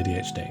I had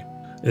ADHD.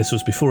 This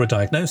was before a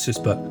diagnosis,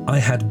 but I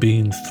had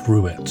been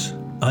through it.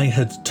 I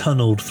had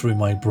tunnelled through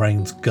my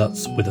brain's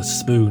guts with a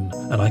spoon,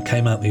 and I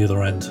came out the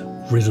other end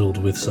riddled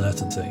with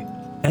certainty.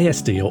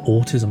 ASD, or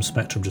autism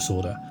spectrum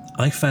disorder,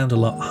 I found a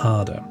lot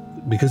harder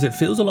because it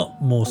feels a lot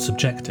more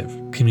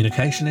subjective.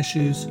 Communication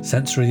issues,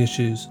 sensory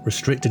issues,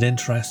 restricted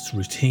interests,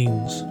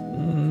 routines.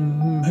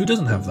 Who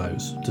doesn't have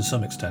those to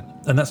some extent?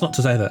 And that's not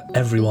to say that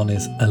everyone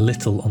is a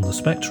little on the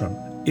spectrum.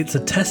 It's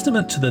a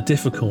testament to the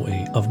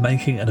difficulty of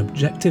making an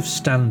objective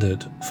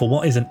standard for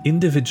what is an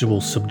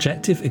individual's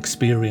subjective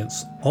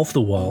experience of the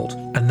world,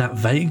 and that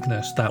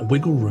vagueness, that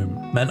wiggle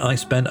room, meant I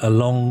spent a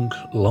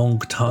long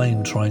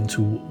time trying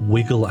to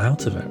wiggle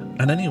out of it.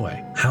 And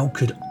anyway, how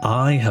could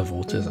I have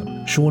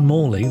autism? Sean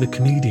Morley, the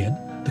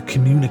comedian, the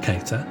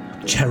communicator,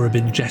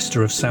 cherubim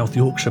jester of South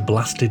Yorkshire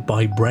blasted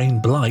by brain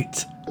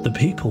blight, the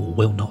people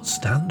will not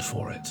stand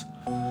for it.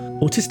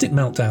 Autistic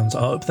meltdowns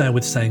are up there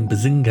with saying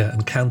bazinga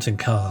and counting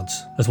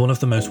cards as one of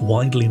the most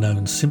widely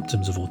known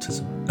symptoms of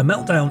autism. A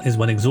meltdown is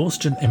when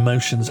exhaustion,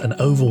 emotions and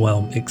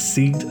overwhelm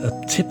exceed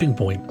a tipping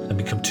point and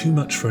become too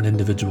much for an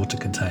individual to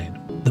contain.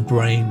 The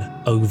brain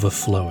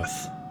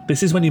overfloweth.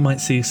 This is when you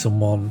might see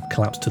someone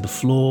collapse to the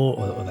floor,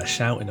 or they're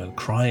shouting and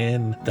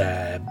crying,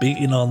 they're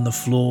beating on the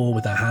floor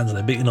with their hands,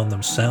 they're beating on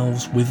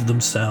themselves with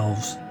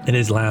themselves. It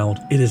is loud,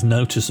 it is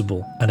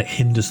noticeable, and it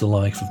hinders the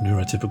life of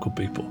neurotypical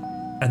people.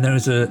 And there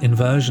is an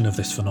inversion of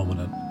this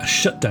phenomenon. A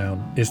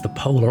shutdown is the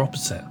polar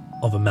opposite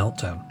of a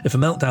meltdown. If a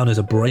meltdown is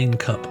a brain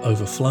cup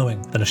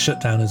overflowing, then a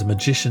shutdown is a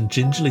magician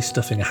gingerly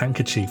stuffing a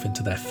handkerchief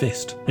into their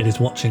fist. It is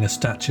watching a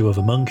statue of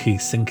a monkey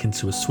sink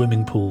into a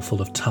swimming pool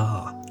full of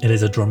tar. It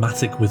is a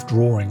dramatic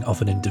withdrawing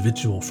of an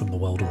individual from the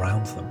world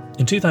around them.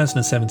 In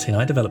 2017,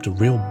 I developed a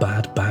real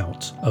bad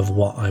bout of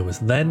what I was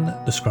then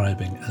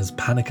describing as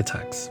panic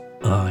attacks.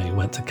 I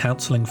went to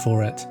counselling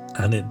for it,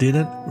 and it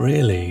didn't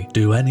really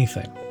do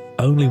anything.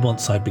 Only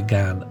once I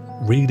began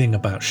reading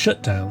about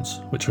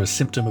shutdowns, which are a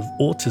symptom of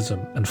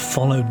autism, and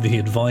followed the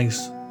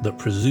advice that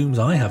presumes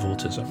I have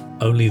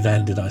autism, only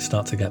then did I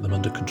start to get them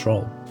under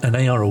control. And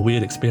they are a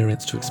weird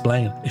experience to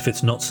explain if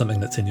it's not something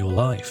that's in your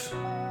life.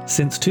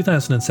 Since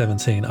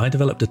 2017, I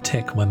developed a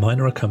tic where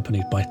mine are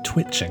accompanied by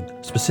twitching,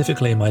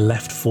 specifically in my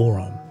left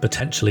forearm,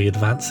 potentially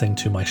advancing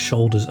to my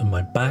shoulders and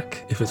my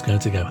back if it's going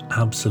to go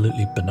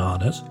absolutely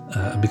bananas.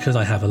 And because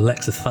I have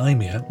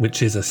alexithymia,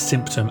 which is a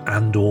symptom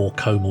and or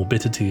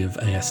comorbidity of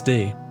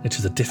ASD, which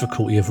is a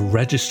difficulty of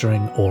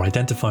registering or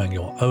identifying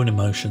your own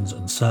emotions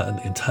and certain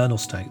internal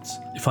states,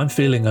 if I'm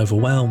feeling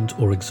overwhelmed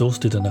or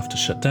exhausted enough to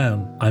shut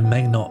down, I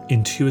may not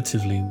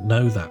intuitively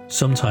know that.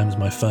 Sometimes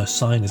my first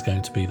sign is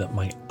going to be that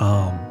my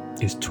arm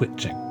is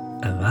twitching.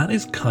 And that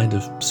is kind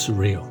of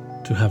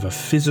surreal, to have a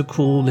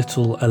physical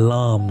little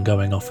alarm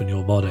going off in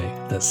your body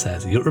that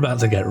says you're about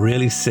to get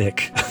really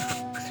sick.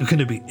 You're going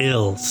to be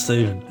ill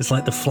soon. It's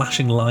like the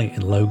flashing light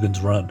in Logan's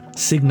Run,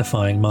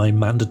 signifying my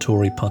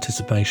mandatory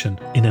participation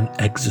in an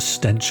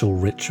existential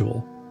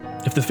ritual.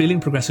 If the feeling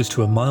progresses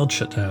to a mild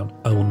shutdown,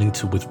 I will need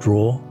to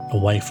withdraw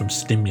away from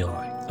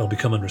stimuli. I'll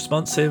become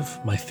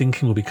unresponsive, my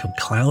thinking will become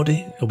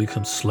cloudy, it'll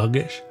become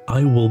sluggish,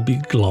 I will be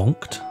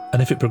glonked,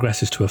 and if it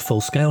progresses to a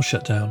full-scale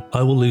shutdown,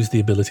 I will lose the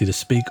ability to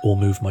speak or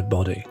move my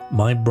body.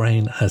 My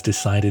brain has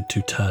decided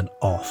to turn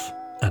off,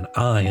 and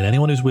I and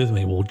anyone who's with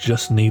me will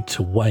just need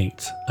to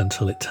wait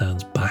until it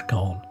turns back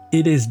on.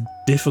 It is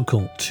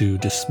difficult to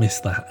dismiss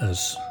that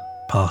as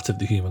part of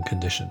the human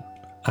condition.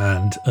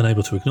 And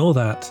unable to ignore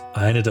that,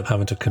 I ended up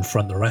having to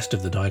confront the rest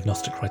of the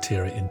diagnostic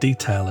criteria in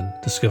detail and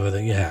discover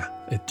that, yeah,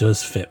 it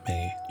does fit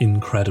me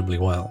incredibly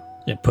well.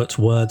 It puts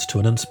words to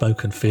an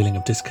unspoken feeling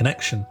of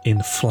disconnection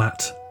in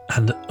flat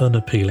and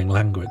unappealing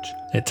language.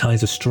 It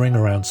ties a string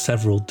around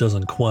several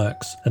dozen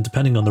quirks, and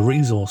depending on the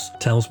resource,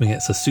 tells me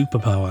it's a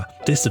superpower,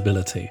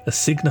 disability, a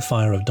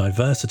signifier of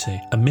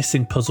diversity, a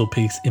missing puzzle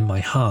piece in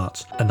my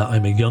heart, and that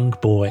I'm a young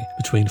boy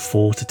between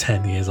 4 to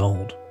 10 years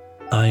old.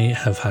 I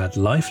have had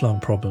lifelong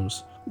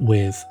problems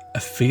with a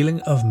feeling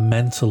of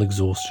mental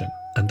exhaustion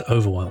and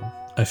overwhelm.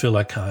 I feel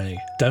like I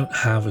don't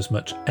have as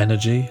much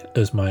energy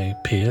as my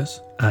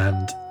peers,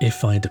 and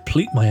if I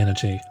deplete my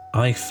energy,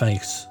 I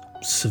face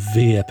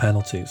severe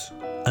penalties.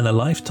 And a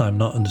lifetime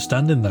not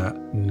understanding that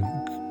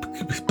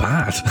is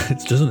bad.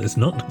 It's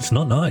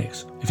not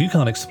nice. If you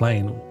can't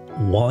explain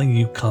why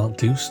you can't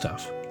do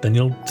stuff, then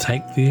you'll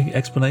take the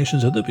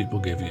explanations other people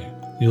give you.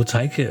 You'll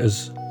take it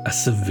as a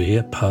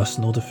severe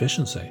personal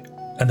deficiency.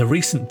 And the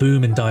recent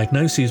boom in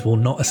diagnoses will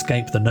not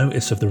escape the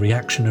notice of the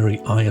reactionary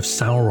Eye of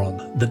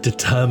Sauron that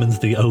determines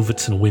the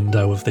Overton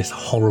window of this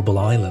horrible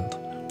island.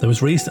 There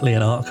was recently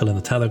an article in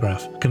The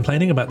Telegraph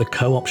complaining about the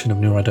co-option of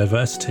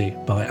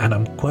neurodiversity by, and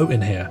I'm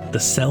quoting here, the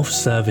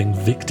self-serving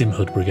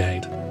victimhood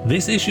brigade.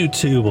 This issue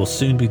too will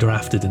soon be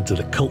drafted into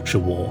the culture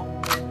war.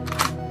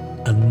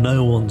 And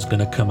no one's going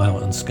to come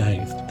out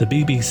unscathed. The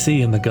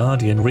BBC and The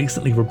Guardian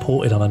recently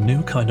reported on a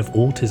new kind of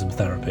autism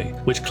therapy,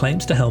 which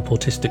claims to help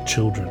autistic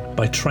children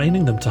by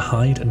training them to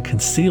hide and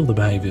conceal the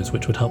behaviours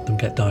which would help them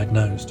get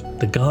diagnosed.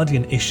 The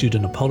Guardian issued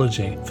an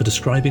apology for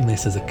describing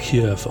this as a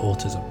cure for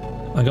autism.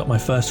 I got my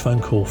first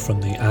phone call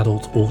from the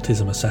Adult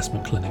Autism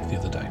Assessment Clinic the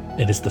other day.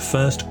 It is the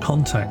first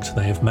contact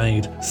they have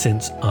made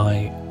since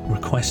I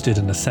requested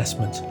an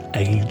assessment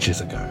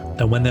ages ago.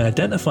 And when they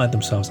identified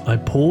themselves, I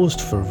paused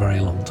for a very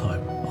long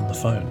time on the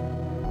phone.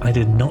 I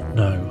did not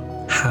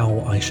know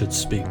how I should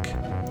speak.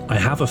 I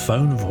have a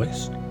phone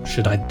voice.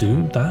 Should I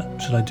do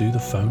that? Should I do the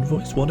phone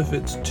voice? What if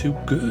it's too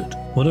good?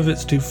 What if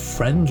it's too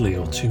friendly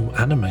or too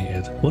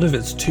animated? What if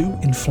it's too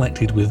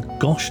inflected with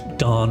gosh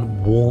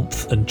darn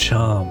warmth and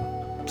charm?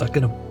 Is that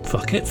going to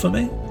fuck it for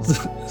me?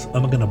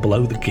 Am I going to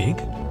blow the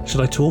gig?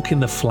 Should I talk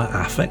in the flat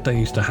affect I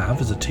used to have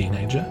as a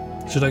teenager?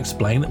 Should I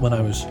explain that when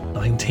I was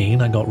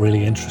 19 I got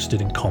really interested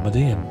in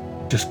comedy and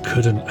just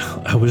couldn't,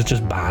 I was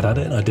just bad at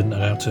it. I didn't know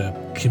how to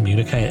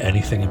communicate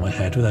anything in my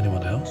head with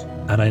anyone else.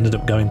 And I ended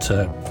up going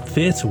to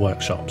theatre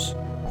workshops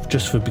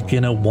just for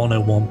beginner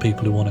 101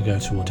 people who want to go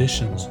to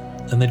auditions.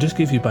 And they just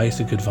give you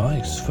basic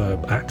advice for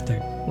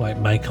acting, like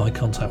make eye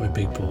contact with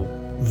people,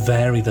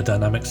 vary the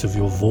dynamics of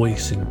your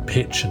voice in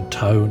pitch and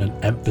tone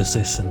and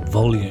emphasis and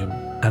volume.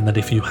 And that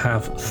if you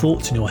have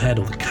thoughts in your head,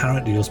 or the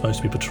character you're supposed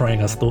to be portraying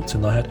has thoughts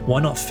in their head,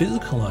 why not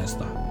physicalize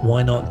that?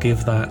 Why not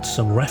give that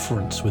some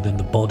reference within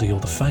the body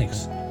or the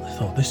face? I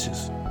thought, this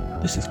is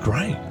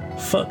great.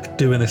 Fuck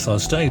doing this on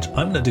stage.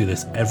 I'm going to do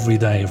this every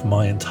day of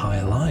my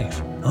entire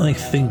life. I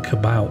think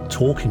about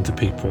talking to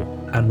people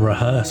and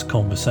rehearse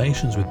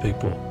conversations with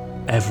people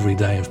every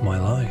day of my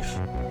life.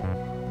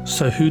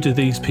 So who do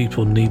these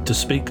people need to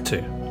speak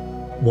to?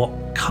 What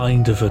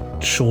kind of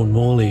a Sean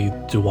Morley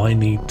do I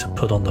need to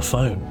put on the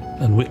phone?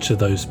 And which of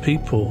those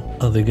people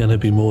are they going to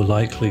be more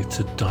likely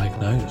to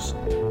diagnose?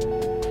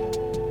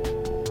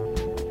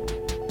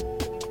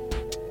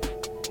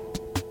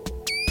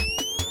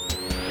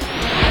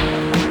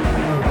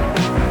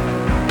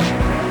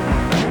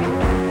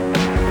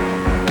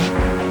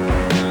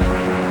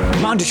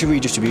 Mandatory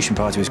Redistribution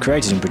Party was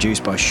created and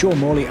produced by Sean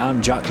Morley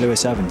and Jack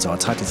Lewis Evans. Our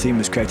title theme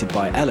was created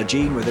by Ella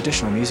Jean with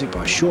additional music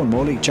by Sean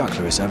Morley, Jack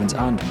Lewis Evans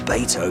and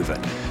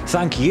Beethoven.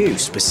 Thank you,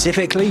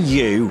 specifically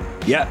you,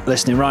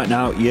 listening right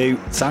now, you.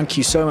 Thank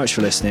you so much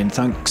for listening.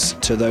 Thanks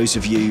to those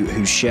of you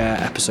who share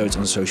episodes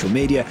on social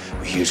media.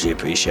 We hugely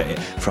appreciate it.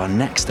 For our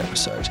next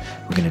episode,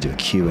 we're going to do a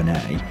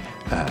Q&A.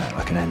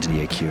 Like an end of the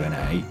year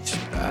Q&A,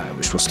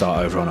 which will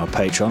start over on our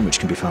Patreon, which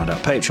can be found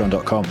at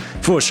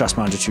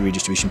patreon.com/mandatory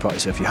redistribution party.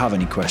 So if you have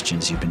any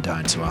questions you've been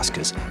dying to ask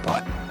us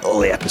about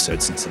all the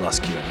episodes since the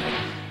last Q&A,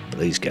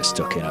 please get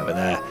stuck in over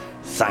there.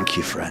 Thank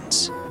you,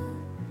 friends.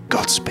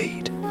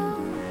 Godspeed.